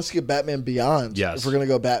movie. I want to see a Batman Beyond. Yes. If we're gonna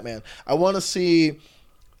go Batman, I want to see.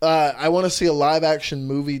 I want to see a live action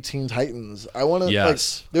movie, Teen Titans. I want to.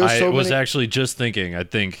 Yes. Like, there's so I was many. actually just thinking. I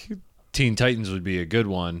think Teen Titans would be a good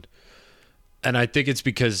one, and I think it's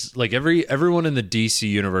because like everyone in the DC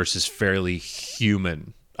universe is fairly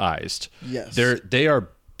humanized. Yes. They are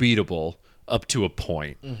beatable up to a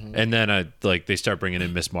point. Mm-hmm. And then like they start bringing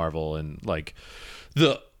in Miss Marvel and like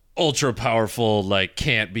the ultra powerful like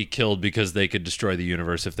can't be killed because they could destroy the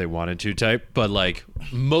universe if they wanted to type. But like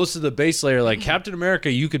most of the base layer, like Captain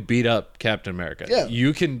America, you could beat up Captain America. Yeah.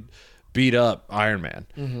 You can beat up Iron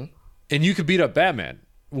Man, and you could beat up Batman,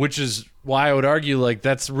 which is why I would argue like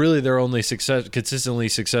that's really their only consistently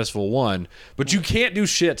successful one. But you can't do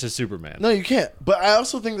shit to Superman. No, you can't. But I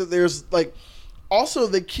also think that there's like, also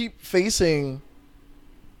they keep facing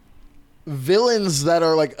villains that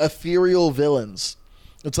are like ethereal villains.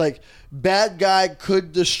 It's like bad guy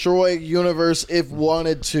could destroy universe if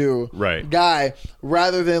wanted to. Right. Guy,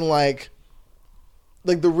 rather than like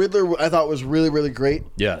the Riddler, I thought was really, really great.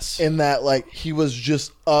 Yes. In that like he was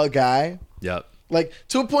just a guy. Yep. Like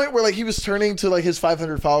to a point where like he was turning to like his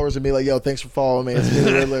 500 followers and be like, "Yo, thanks for following me. It's me,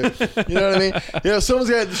 the Riddler." You know what I mean? You know, someone's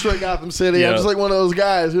got to destroy Gotham City. Yep. I'm just like one of those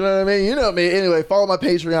guys. You know what I mean? You know me. Anyway, follow my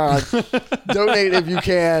Patreon. Donate if you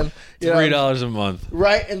can. You know? $3 a month.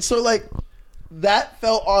 Right? And so like that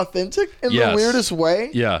felt authentic in the weirdest way.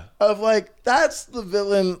 Yeah. Of like that's the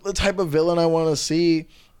villain, the type of villain I want to see,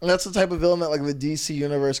 and that's the type of villain that like the DC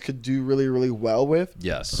universe could do really, really well with.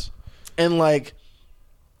 Yes. And like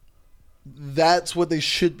that's what they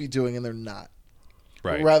should be doing, and they're not.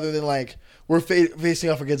 Right. Rather than like we're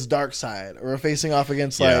facing off against Darkseid, or we're facing off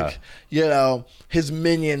against like his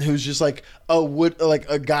minion who's just like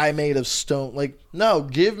a guy made of stone. Like no,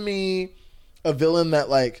 give me a villain that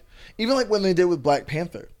like even like when they did with Black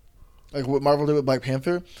Panther, like what Marvel did with Black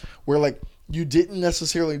Panther, where like you didn't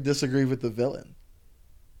necessarily disagree with the villain.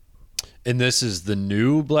 And this is the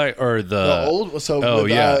new Black or the old. So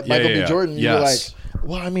with Michael B. Jordan, you were like,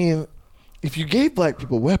 well, I mean, if you gave black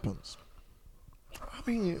people weapons, I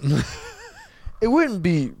mean, it wouldn't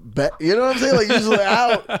be bad. You know what I'm saying? Like usually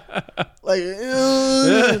out, like, like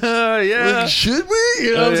should we?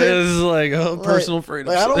 You know what I'm saying? This is like personal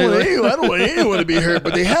freedom. Like, I don't want anyone to be hurt,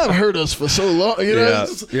 but they have hurt us for so long. You know?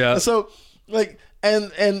 Yeah. So like.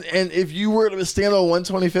 And if you were to stand on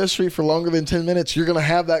 125th Street for longer than 10 minutes, you're going to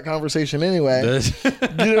have that conversation anyway. You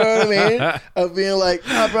know what I mean? Of being like,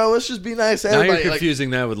 nah, bro, let's just be nice to everybody. Now you're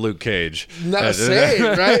confusing that with Luke Cage. Not saying,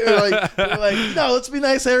 right? They're like, no, let's be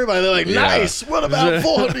nice to everybody. They're like, nice. What about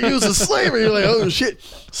 400 years of slavery? You're like, oh, shit.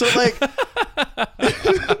 So, like,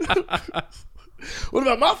 what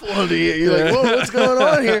about my 400 years? You're like, whoa, what's going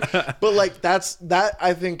on here? But, like, that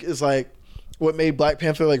I think is, like, what made Black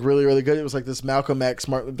Panther like really, really good. It was like this Malcolm X,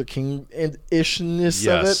 Martin Luther King-ishness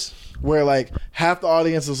of it, where like half the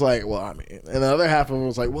audience is like, well, I mean, and the other half of them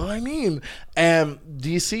was like, well, I mean, and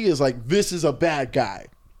DC is like, this is a bad guy.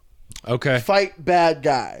 Okay. Fight bad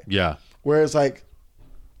guy. Yeah. Whereas like,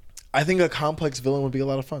 I think a complex villain would be a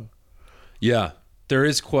lot of fun. Yeah. There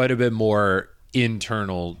is quite a bit more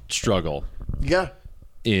internal struggle. Yeah.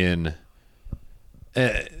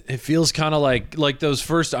 It feels kind of like those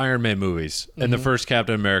first Iron Man movies and the first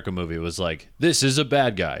Captain America movie was like, this is a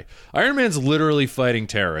bad guy. Iron Man's literally fighting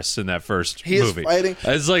terrorists in that first movie. Is fighting.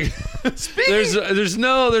 It's like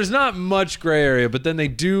there's not much gray area, but then they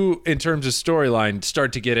do in terms of storyline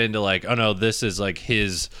start to get into like, oh no, this is like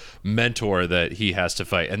his mentor that he has to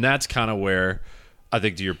fight, and that's kind of where I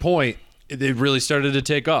think to your point. It really started to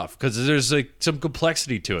take off because there's like some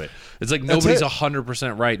complexity to it. It's like nobody's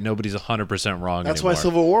 100% right, nobody's 100% wrong. That's anymore. why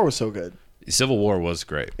Civil War was so good. Civil War was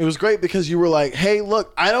great. It was great because you were like, hey,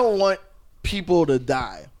 look, I don't want people to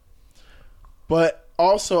die. But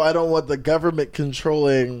also I don't want the government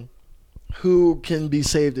controlling who can be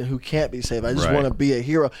saved and who can't be saved. I just want to be a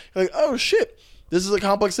hero. You're like, oh, shit. This is a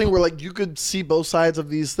complex thing where, like, you could see both sides of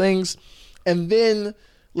these things. And then,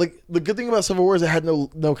 like, the good thing about Civil War is it had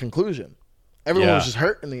no conclusion. Everyone was just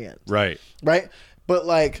hurt in the end. Right. Right? But,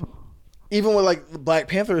 like, even with, like, Black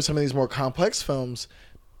Panther or some of these more complex films,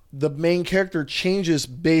 the main character changes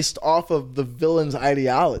based off of the villain's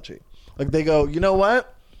ideology. Like, they go, you know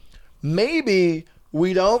what? Maybe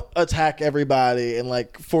we don't attack everybody and,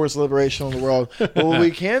 like, force liberation on the world. But what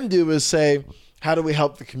we can do is say, how do we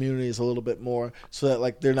help the communities a little bit more so that,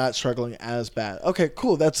 like, they're not struggling as bad? Okay,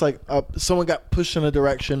 cool. That's like someone got pushed in a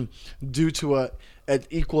direction due to an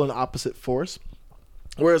equal and opposite force.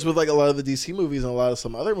 Whereas with, like, a lot of the DC movies and a lot of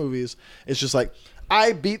some other movies, it's just like,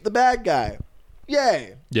 I beat the bad guy.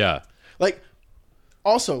 Yay. Yeah. Like,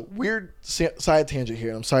 also, weird side tangent here.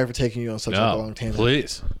 And I'm sorry for taking you on such a long tangent.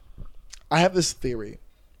 Please. I have this theory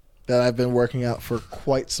that I've been working out for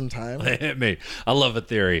quite some time. Hit me. I love a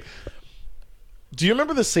theory. Do you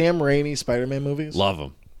remember the Sam Raimi Spider-Man movies? Love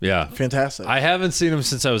them. Yeah. Fantastic. I haven't seen them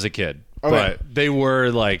since I was a kid. Okay. But they were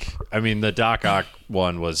like, I mean, the Doc Ock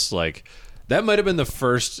one was like, that might have been the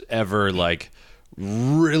first ever, like,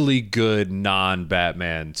 really good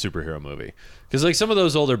non-Batman superhero movie. Because, like, some of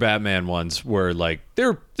those older Batman ones were, like, they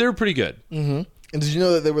were pretty good. Mm-hmm. And did you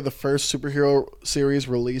know that they were the first superhero series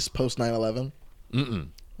released post 9/11? Mm-mm.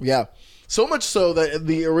 Yeah. So much so that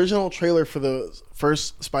the original trailer for the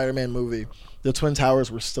first Spider-Man movie, the Twin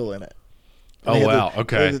Towers were still in it. And Oh, wow. They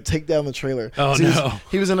Okay. had to take down the trailer. Oh, So no.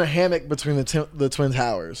 He was in a hammock between the Twin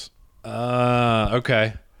Towers.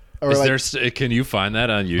 Okay. Or Is like- there? Can you find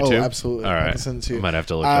that on YouTube? Oh, absolutely. All I right. can send it to you. I might have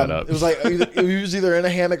to look that up. It was like he was either in a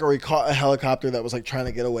hammock or he caught a helicopter that was, like, trying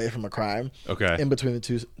to get away from a crime. Okay. In between the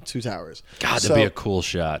two towers. God, that'd So, be a cool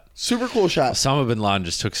shot. super cool shot. Osama bin Laden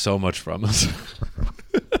just took so much from us.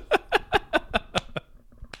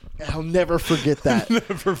 I'll never forget that.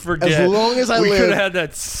 Never forget. As long as I we live, could have had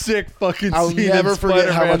that sick fucking I'll scene never in forget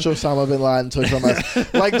how Spider-Man. much Osama bin Laden took from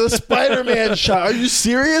us. Like the Spider-Man shot. Are you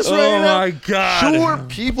serious right Oh now? my God. Sure,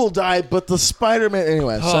 people died, but the Spider-Man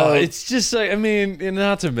anyway. Oh, So it's just like, I mean,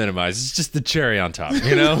 not to minimize, it's just the cherry on top,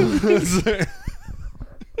 you know? It's like-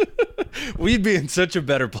 we'd be in such a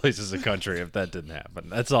better place as a country if that didn't happen.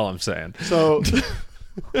 That's all I'm saying. so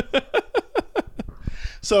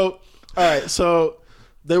all right. So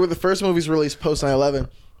they were the first movies released post 9/11,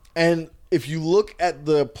 and if you look at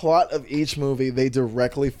the plot of each movie, they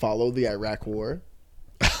directly follow the Iraq War.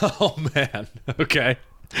 Oh, man. Okay.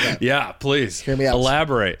 Yeah, please. Hear me out.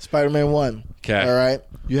 Elaborate. Spider-Man 1. 'Kay. All right.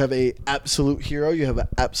 You have a absolute hero. You have an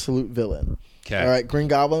absolute villain. 'Kay. All right. Green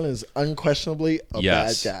Goblin is unquestionably a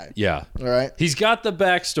Yes. bad guy. Yeah. All right. He's got the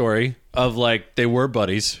backstory of, like, they were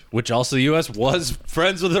buddies, which also the U.S. was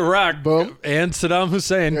friends with Iraq. Boom. And Saddam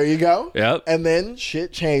Hussein. There you go. Yep. And then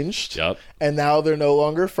shit changed. Yep. And now they're no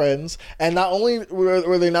longer friends. And not only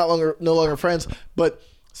were they no longer friends, but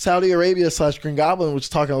Saudi Arabia / Green Goblin was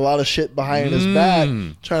talking a lot of shit behind his back,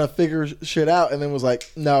 trying to figure shit out, and then was like,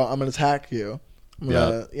 "No, I'm gonna attack you. I'm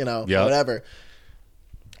gonna, Yep. whatever."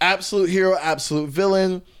 Absolute hero, absolute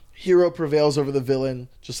villain. Hero prevails over the villain,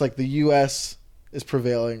 just like the U.S. is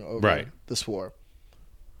prevailing over this war.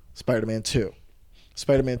 Spider-Man 2.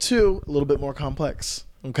 Spider-Man 2, a little bit more complex.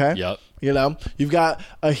 Okay? Yep. You've got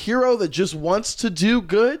a hero that just wants to do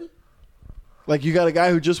good. Like, you got a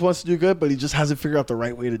guy who just wants to do good, but he just hasn't figured out the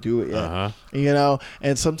right way to do it yet. Uh-huh.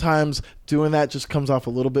 And sometimes doing that just comes off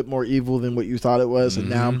a little bit more evil than what you thought it was. And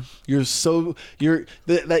now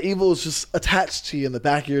that evil is just attached to you in the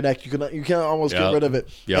back of your neck. You can almost get rid of it.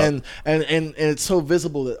 Yep. And it's so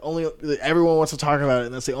visible that everyone wants to talk about it,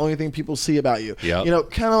 and that's the only thing people see about you.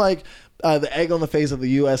 Yep. Kind of like the egg on the face that the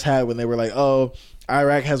U.S. had when they were like, "Oh,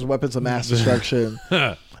 Iraq has weapons of mass destruction."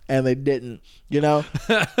 And they didn't,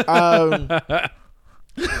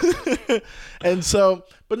 and so,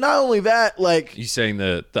 but not only that, like, You saying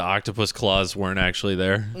the octopus claws weren't actually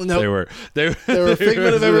there? Nope. They were a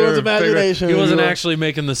figment of everyone's imagination. He wasn't actually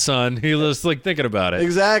making the sun. He was like thinking about it.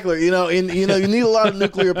 exactly, you need a lot of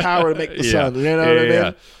nuclear power to make the sun. You know what I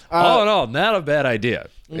mean? All in all, not a bad idea.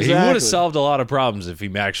 He would Exactly. have solved a lot of problems if he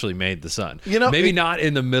actually made the sun. Maybe not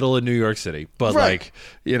in the middle of New York City, but Right.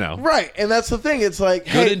 like, Right, and that's the thing. It's like,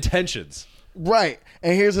 good hey, intentions. right.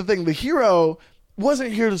 And here's the thing: the hero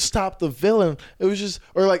wasn't here to stop the villain. It was just,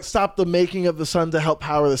 or like stop the making of the sun to help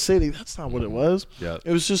power the city. That's not what it was. Yeah.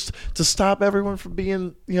 It was just to stop everyone from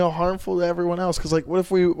being, harmful to everyone else. Because like, what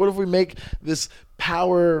if we make this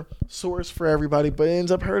power source for everybody, but it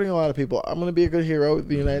ends up hurting a lot of people? I'm gonna be a good hero of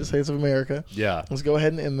the United States of America. Yeah. Let's go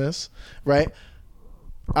ahead and end this, right?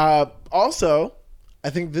 Also, I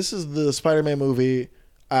think this is the Spider-Man movie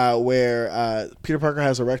where Peter Parker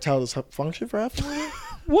has erectile dysfunction for half the movie.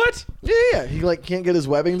 What? Yeah. He like can't get his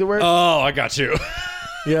webbing to work. Oh, I got you.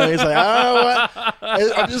 He's like, oh, what?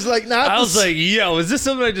 I'm just like, not. I was like, yo, is this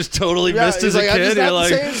something I just totally missed as a like, kid? I'm just You're not like,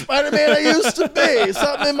 the same Spider-Man I used to be.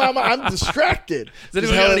 Something in my mind. I'm distracted. Does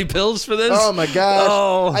anyone got any pills for this? Oh my gosh!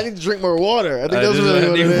 Oh. I need to drink more water. I think that's really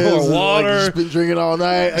what it is. More water. Like, just been drinking all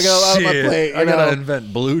night. I got a lot on my plate. I gotta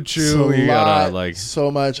invent Blue Chew. You gotta like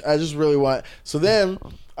so much. I just really want. So then,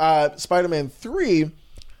 Spider-Man 3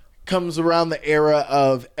 comes around the era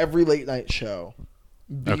of every late night show.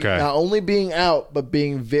 Not only being out, but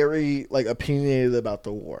being very like opinionated about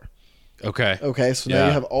the war. Okay. So now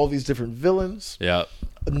you have all these different villains. Yeah.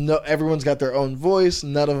 No, everyone's got their own voice.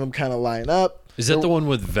 None of them kind of line up. Is that the one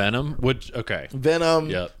with Venom? Venom,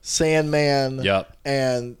 Yep. Sandman, Yep.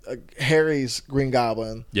 and Harry's Green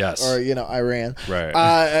Goblin. Yes. Or Iran.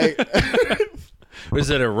 Right. Was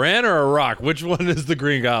it Iran or Iraq? Which one is the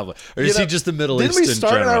Green Goblin? Or is he just the Middle East? Didn't we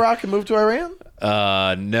start in Iraq and move to Iran?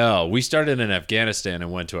 No. We started in Afghanistan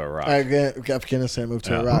and went to Iraq. Afghanistan moved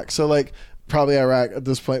to Iraq. So like probably Iraq at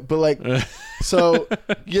this point. But like, so,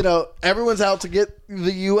 everyone's out to get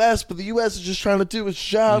the U.S., but the U.S. is just trying to do its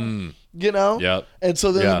job. Yep. And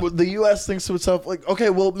so then the U.S. thinks to itself, like,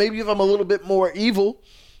 okay, well, maybe if I'm a little bit more evil,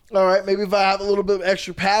 all right, maybe if I have a little bit of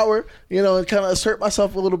extra power, and kind of assert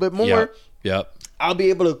myself a little bit more, Yep. I'll be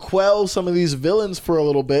able to quell some of these villains for a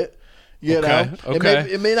little bit. Okay.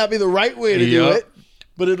 It may not be the right way to do it,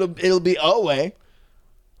 but it'll be a way.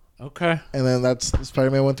 Okay. And then that's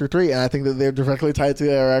Spider-Man 1 through 3, and I think that they're directly tied to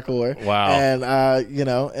the Iraq War. Wow. And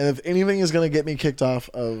and if anything is going to get me kicked off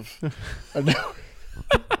of,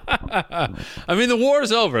 I mean, the war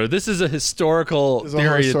is over. This is a historical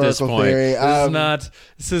theory at this point.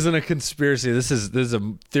 This isn't a conspiracy. This is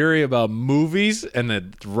a theory about movies and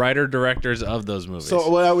the writer directors of those movies. So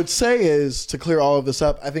what I would say is, to clear all of this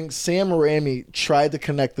up, I think Sam Raimi tried to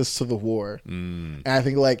connect this to the war, and I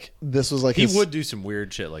think like this was like he would do some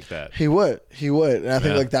weird shit like that. He would, and I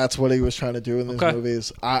think like that's what he was trying to do in these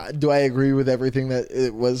movies. Do I agree with everything that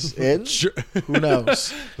it was in? Sure. Who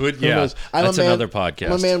knows? Who knows? That's another podcast.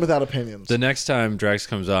 I'm a man without opinions. The next time Drax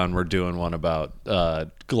comes on, we're doing one about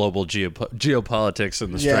global geopolitics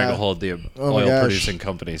and the stranglehold the oil-producing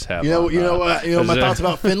companies have. You know my thoughts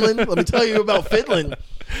about Finland? Let me tell you about Finland.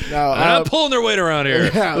 Now, they're not pulling their weight around here.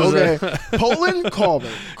 Yeah, okay. Poland, call me.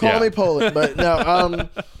 Call me Poland. But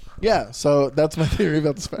no, so that's my theory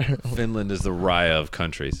about the Spider-Man. Finland is the Raya of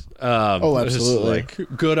countries. Absolutely. Like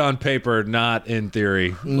good on paper, not in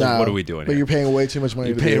theory. No, like, what are we doing but here? you're paying way too much money.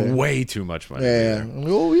 You're paying way too much money. Yeah.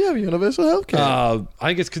 Well, we have universal healthcare. I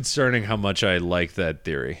think it's concerning how much I like that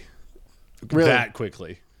theory. Really? That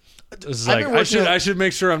quickly. It's like I should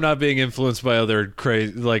make sure I'm not being influenced by other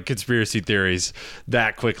crazy like conspiracy theories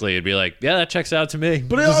that quickly. It'd be like, yeah, that checks out to me.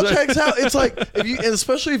 But it all checks out. It's like and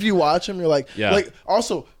especially if you watch them, you're like, like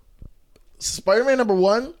also, Spider-Man number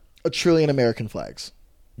 1, 1 trillion American flags.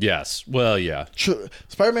 Yes. Well, yeah.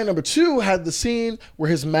 Spider-Man number 2 had the scene where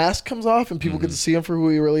his mask comes off and people get to see him for who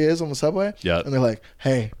he really is on the subway. Yeah. And they're like,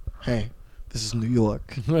 hey. This is New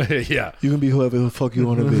York. Yeah. You can be whoever the fuck you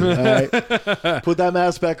want to be. All right. Put that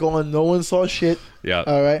mask back on. No one saw shit. Yeah.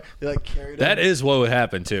 All right. They like carried that is what would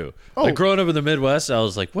happen too. Like growing up in the Midwest, I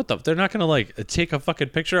was like, what the? They're not going to like take a fucking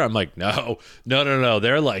picture? I'm like, no.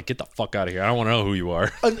 They're like, get the fuck out of here. I don't want to know who you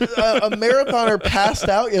are. A marathoner passed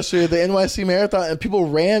out yesterday at the NYC Marathon and people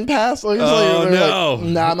ran past. Like, no. Like,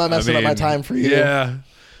 nah, I'm not messing up my time for you. Yeah.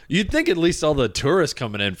 You'd think at least all the tourists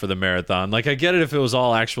coming in for the marathon. Like, I get it if it was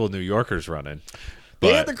all actual New Yorkers running. But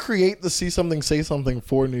they had to create the See Something, Say Something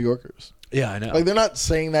for New Yorkers. Yeah, I know. Like, they're not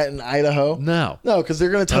saying that in Idaho. No, because they're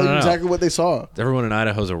going to tell you exactly what they saw. Everyone in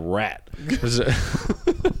Idaho's a rat. They're going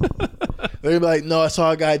to be like, no, I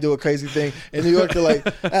saw a guy do a crazy thing. In New York, they're like,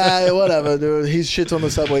 whatever, dude. He shits on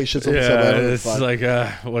the subway. He shits on the subway. It's like,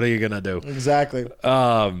 what are you going to do? Exactly.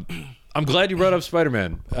 I'm glad you brought up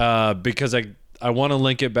Spider-Man because I want to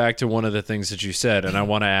link it back to one of the things that you said, and I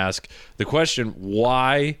want to ask the question,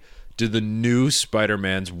 why do the new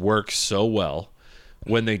Spider-Mans work so well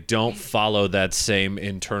when they don't follow that same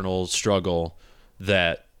internal struggle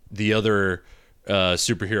that the other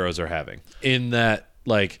superheroes are having? In that,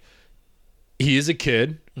 like, he is a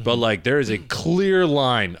kid, but, like, there is a clear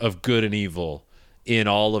line of good and evil in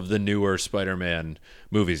all of the newer Spider-Man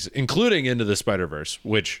movies, including Into the Spider-Verse,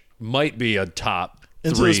 which might be a top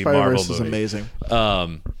Into the 3 Marvel Spider-Verse is movie.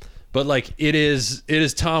 amazing. But like it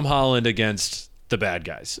is Tom Holland against the bad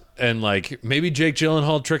guys, and like maybe Jake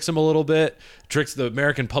Gyllenhaal tricks him a little bit, tricks the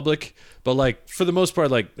American public, but like for the most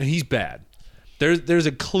part, like he's bad. There's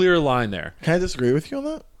a clear line there. Can I disagree with you on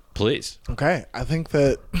that? Please. Okay, I think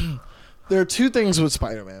that there are two things with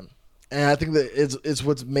Spider-Man, and I think that it's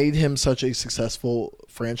what's made him such a successful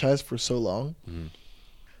franchise for so long. Mm-hmm.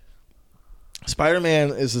 Spider-Man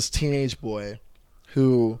is this teenage boy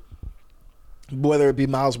who, whether it be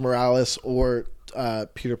Miles Morales or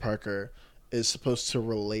Peter Parker, is supposed to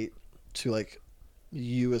relate to like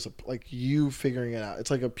you as you figuring it out.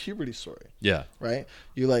 It's like a puberty story. Yeah. Right?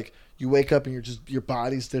 You wake up and your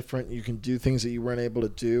body's different. You can do things that you weren't able to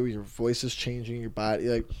do. Your voice is changing. Your body,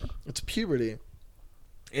 like, it's puberty.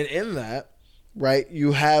 And in that, right,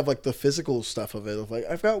 you have like the physical stuff of it, of like,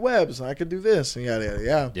 I've got webs and I can do this and yada yada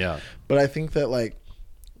yada. Yeah. But I think that like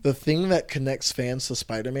the thing that connects fans to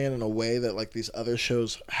Spider-Man in a way that like these other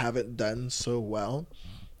shows haven't done so well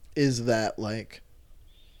is that like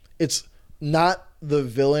it's not the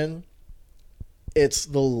villain, it's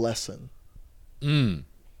the lesson.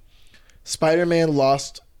 Spider-Man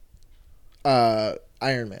lost Iron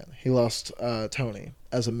Man. He lost Tony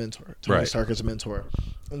as a mentor. Tony Stark as a mentor.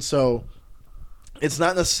 And so it's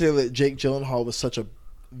not necessarily that Jake Gyllenhaal was such a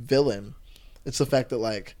villain. It's the fact that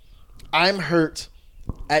like I'm hurt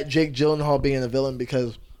at Jake Gyllenhaal being a villain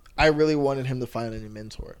because I really wanted him to find a new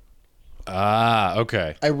mentor. Ah,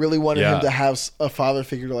 okay. I really wanted him to have a father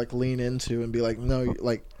figure to like lean into and be like, no,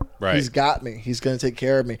 like he's got me. He's going to take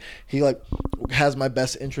care of me. He like has my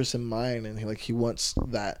best interest in mind, and he wants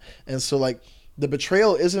that. And so like the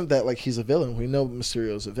betrayal isn't that like he's a villain. We know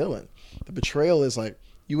Mysterio is a villain. The betrayal is like,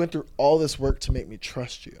 you went through all this work to make me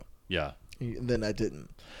trust you. Yeah. And then I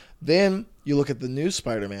didn't. Then you look at the new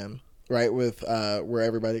Spider-Man, right, with where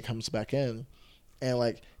everybody comes back in, and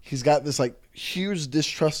like he's got this like huge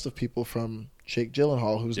distrust of people from Jake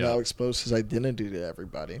Gyllenhaal, who's now exposed his identity to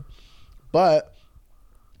everybody. But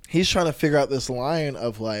he's trying to figure out this line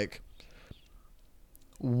of like,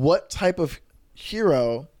 what type of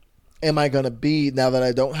hero am I going to be now that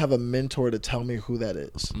I don't have a mentor to tell me who that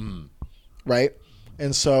is? Right?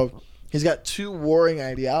 And so he's got two warring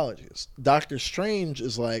ideologies. Doctor Strange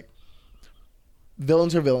is like,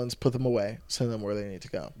 villains are villains, put them away, send them where they need to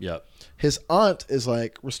go. Yep. His aunt is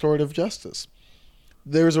like restorative justice.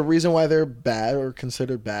 There's a reason why they're bad or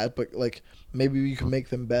considered bad, but like maybe you can make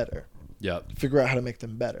them better. Yep. Figure out how to make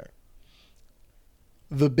them better.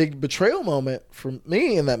 The big betrayal moment for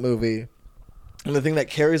me in that movie, and the thing that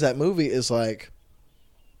carries that movie, is like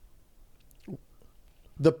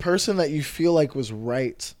the person that you feel like was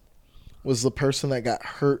right was the person that got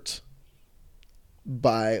hurt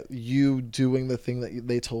by you doing the thing that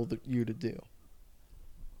they told you to do.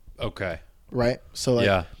 Okay. Right? So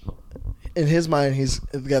like in his mind, he's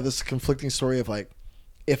got this conflicting story of like,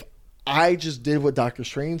 if I just did what Doctor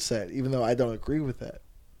Strange said, even though I don't agree with it,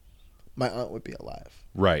 my aunt would be alive.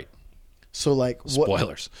 Right. So like,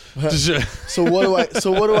 spoilers. So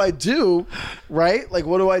what do I do? Right? Like,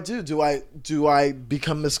 what do I do? Do I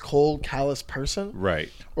become this cold, callous person? Right.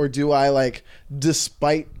 Or do I like,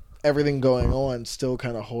 despite everything going on, still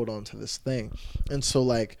kind of hold on to this thing? And so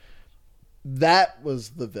like, that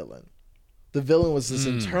was the villain. The villain was this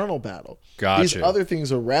internal battle. Gotcha. These other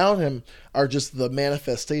things around him are just the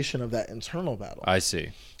manifestation of that internal battle. I see.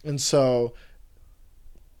 And so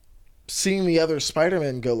seeing the other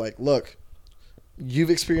Spider-Man go like, look, you've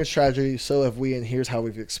experienced tragedy, so have we, and here's how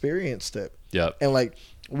we've experienced it. Yep. And like,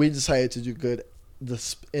 we decided to do good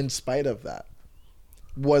in spite of that,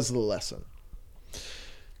 was the lesson.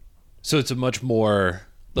 So it's a much more,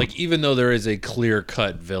 like, even though there is a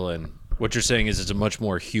clear-cut villain, what you're saying is it's a much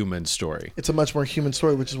more human story. It's a much more human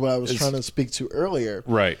story, which is what I was trying to speak to earlier.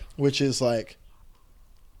 Right. Which is like,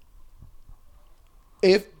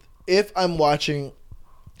 if I'm watching,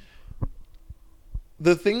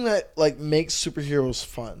 the thing that like makes superheroes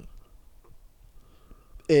fun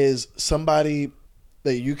is somebody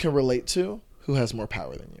that you can relate to who has more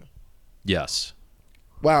power than you. Yes.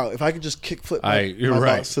 Wow, if I could just kickflip my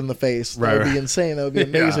boss in the face, that would be insane. That would be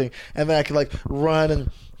amazing. And then I could like run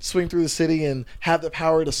and swing through the city and have the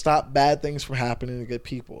power to stop bad things from happening to good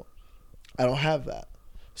people. I don't have that.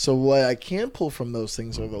 So what I can pull from those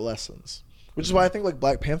things are the lessons, which is why I think like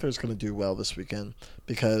Black Panther is going to do well this weekend,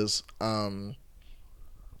 because a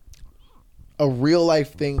real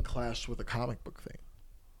life thing clashed with a comic book thing.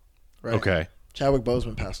 Right? Okay. Chadwick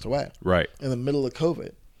Boseman passed away. Right. In the middle of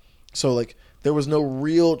COVID. So like there was no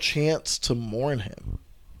real chance to mourn him.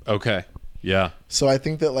 Okay. Yeah. So I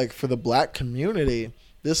think that like for the black community,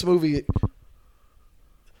 this movie,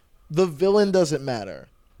 the villain doesn't matter.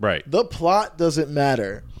 Right. The plot doesn't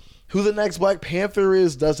matter. Who the next Black Panther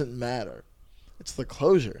is doesn't matter. It's the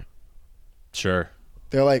closure. Sure.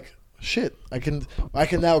 They're like, shit, I can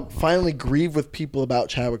now finally grieve with people about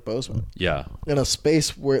Chadwick Boseman Yeah. in a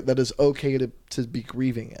space where that is okay to be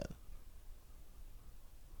grieving in.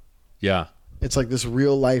 Yeah. It's like this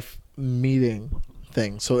real life meeting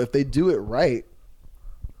thing. So if they do it right,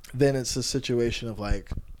 then it's a situation of like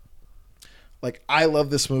I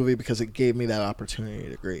love this movie because it gave me that opportunity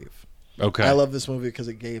to grieve. Okay. I love this movie because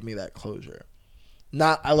it gave me that closure.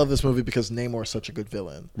 Not I love this movie because Namor is such a good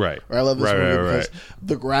villain. Right. Or I love this movie because right.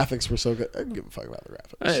 the graphics were so good. I don't give a fuck about the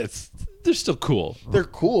graphics. They're still cool. They're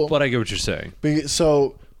cool. But I get what you're saying.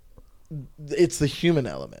 So it's the human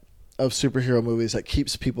element of superhero movies that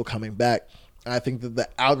keeps people coming back. And I think that the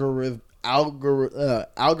algorithm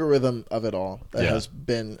of it all that has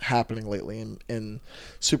been happening lately in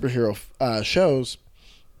superhero shows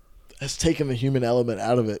has taken the human element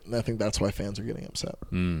out of it, and I think that's why fans are getting upset.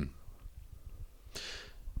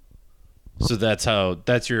 So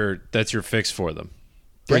that's your fix for them.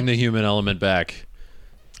 Bring the human element back.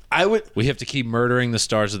 We have to keep murdering the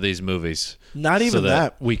stars of these movies. Not even so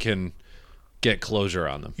that we can get closure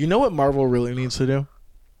on them. You know what Marvel really needs to do?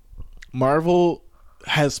 Marvel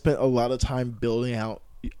has spent a lot of time building out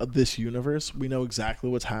this universe. We know exactly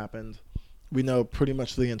what's happened. We know pretty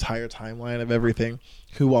much the entire timeline of everything,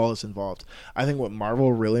 who all is involved. I think what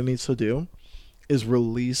Marvel really needs to do is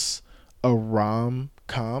release a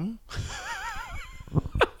rom-com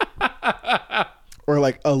or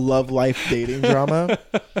like a love life dating drama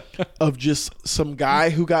of just some guy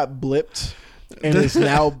who got blipped and is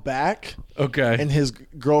now back. Okay. And his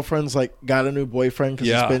girlfriend's like got a new boyfriend because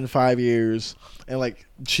it's been 5 years, and like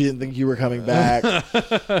she didn't think you were coming back,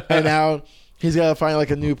 and now he's got to find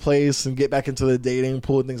like a new place and get back into the dating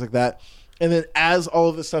pool and things like that. And then as all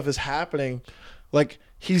of this stuff is happening, like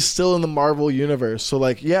he's still in the Marvel universe. So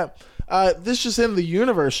like, this just in, the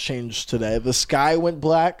universe changed today. The sky went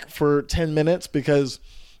black for 10 minutes because,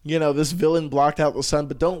 this villain blocked out the sun.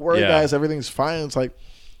 But don't worry, guys, everything's fine. It's like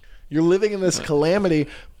you're living in this calamity,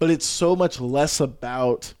 but it's so much less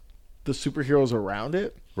about the superheroes around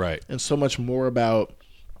it. Right. And so much more about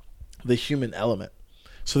the human element.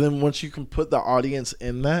 So then once you can put the audience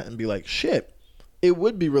in that and be like, shit, it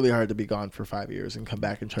would be really hard to be gone for 5 years and come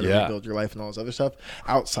back and try to rebuild your life and all this other stuff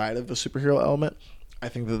outside of the superhero element. I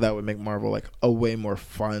think that would make Marvel like a way more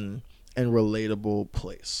fun and relatable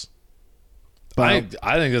place. But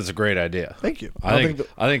I think that's a great idea. Thank you. I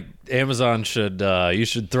think Amazon should you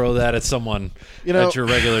should throw that at someone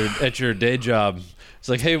at your day job. It's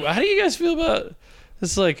like, hey, how do you guys feel about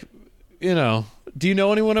it's like, do you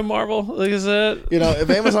know anyone at Marvel? Like, is that if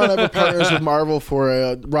Amazon ever partners with Marvel for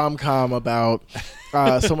a rom-com about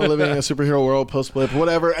someone living in a superhero world post-blip,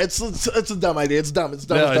 whatever, it's a dumb idea. It's dumb.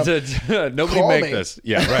 Nobody Call make me. this.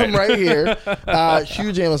 Yeah, right. I'm right here.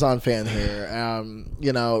 Huge Amazon fan here.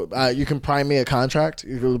 You can prime me a contract.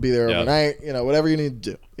 You'll be there overnight. Whatever you need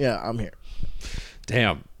to do. Yeah, I'm here.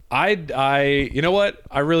 Damn. I you know what?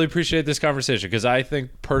 I really appreciate this conversation because I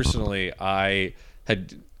think personally I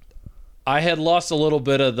had lost a little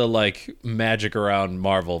bit of the like magic around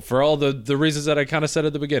Marvel for all the reasons that I kind of said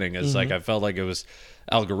at the beginning. It's like I felt like it was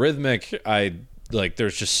algorithmic.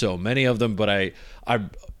 There's just so many of them, but I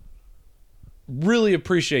really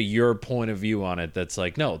appreciate your point of view on it. That's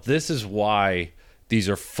like, no, this is why these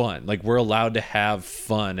are fun. Like, we're allowed to have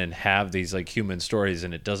fun and have these like human stories,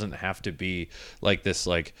 and it doesn't have to be like this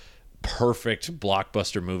like perfect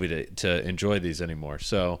blockbuster movie to enjoy these anymore.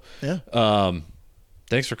 So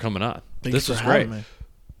thanks for coming on. This was great.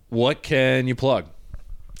 What can you plug?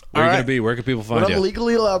 Where are you going to be? Where can people find you? I'm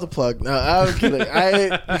legally allowed to plug. No, I'm kidding.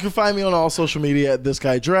 You can find me on all social media at This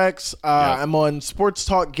Guy Drex. I'm on Sports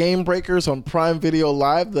Talk Game Breakers on Prime Video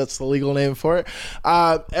Live. That's the legal name for it.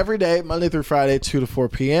 Every day, Monday through Friday, 2 to 4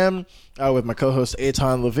 p.m. With my co-host,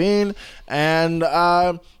 Eitan Levine. And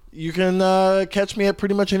you can catch me at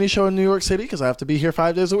pretty much any show in New York City because I have to be here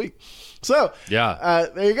 5 days a week. So,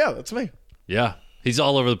 there you go. That's me. Yeah. He's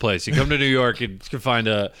all over the place. You come to New York, you can find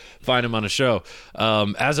him on a show.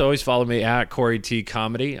 As always, follow me at Corey T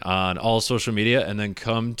Comedy on all social media, and then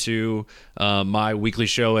come to my weekly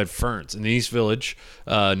show at Ferns in the East Village,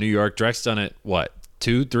 New York. Drex done it,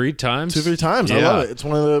 2-3 times? 2-3 times. Yeah. I love it. It's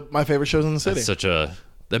one of my favorite shows in the city.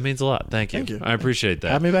 That means a lot. Thank you. Thank you. I appreciate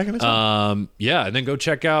that. Have me back anytime. And then go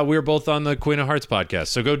check out. We were both on the Queen of Hearts podcast,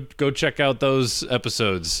 so go check out those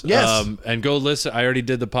episodes. Yes. And go listen. I already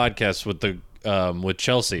did the podcast with the with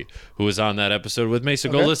Chelsea, who was on that episode with me.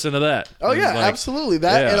 So go listen to that. Oh yeah, absolutely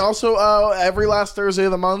that. And also every last Thursday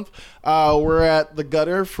of the month, we're at the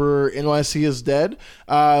Gutter for NYC is Dead.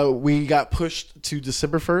 We got pushed to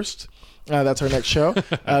December 1st. That's our next show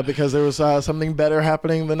because there was something better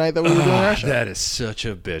happening the night that we were doing our show. That is such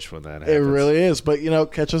a bitch when that happens. It really is. But,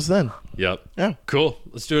 catch us then. Yep. Yeah. Cool.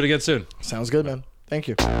 Let's do it again soon. Sounds good, man. Thank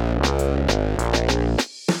you.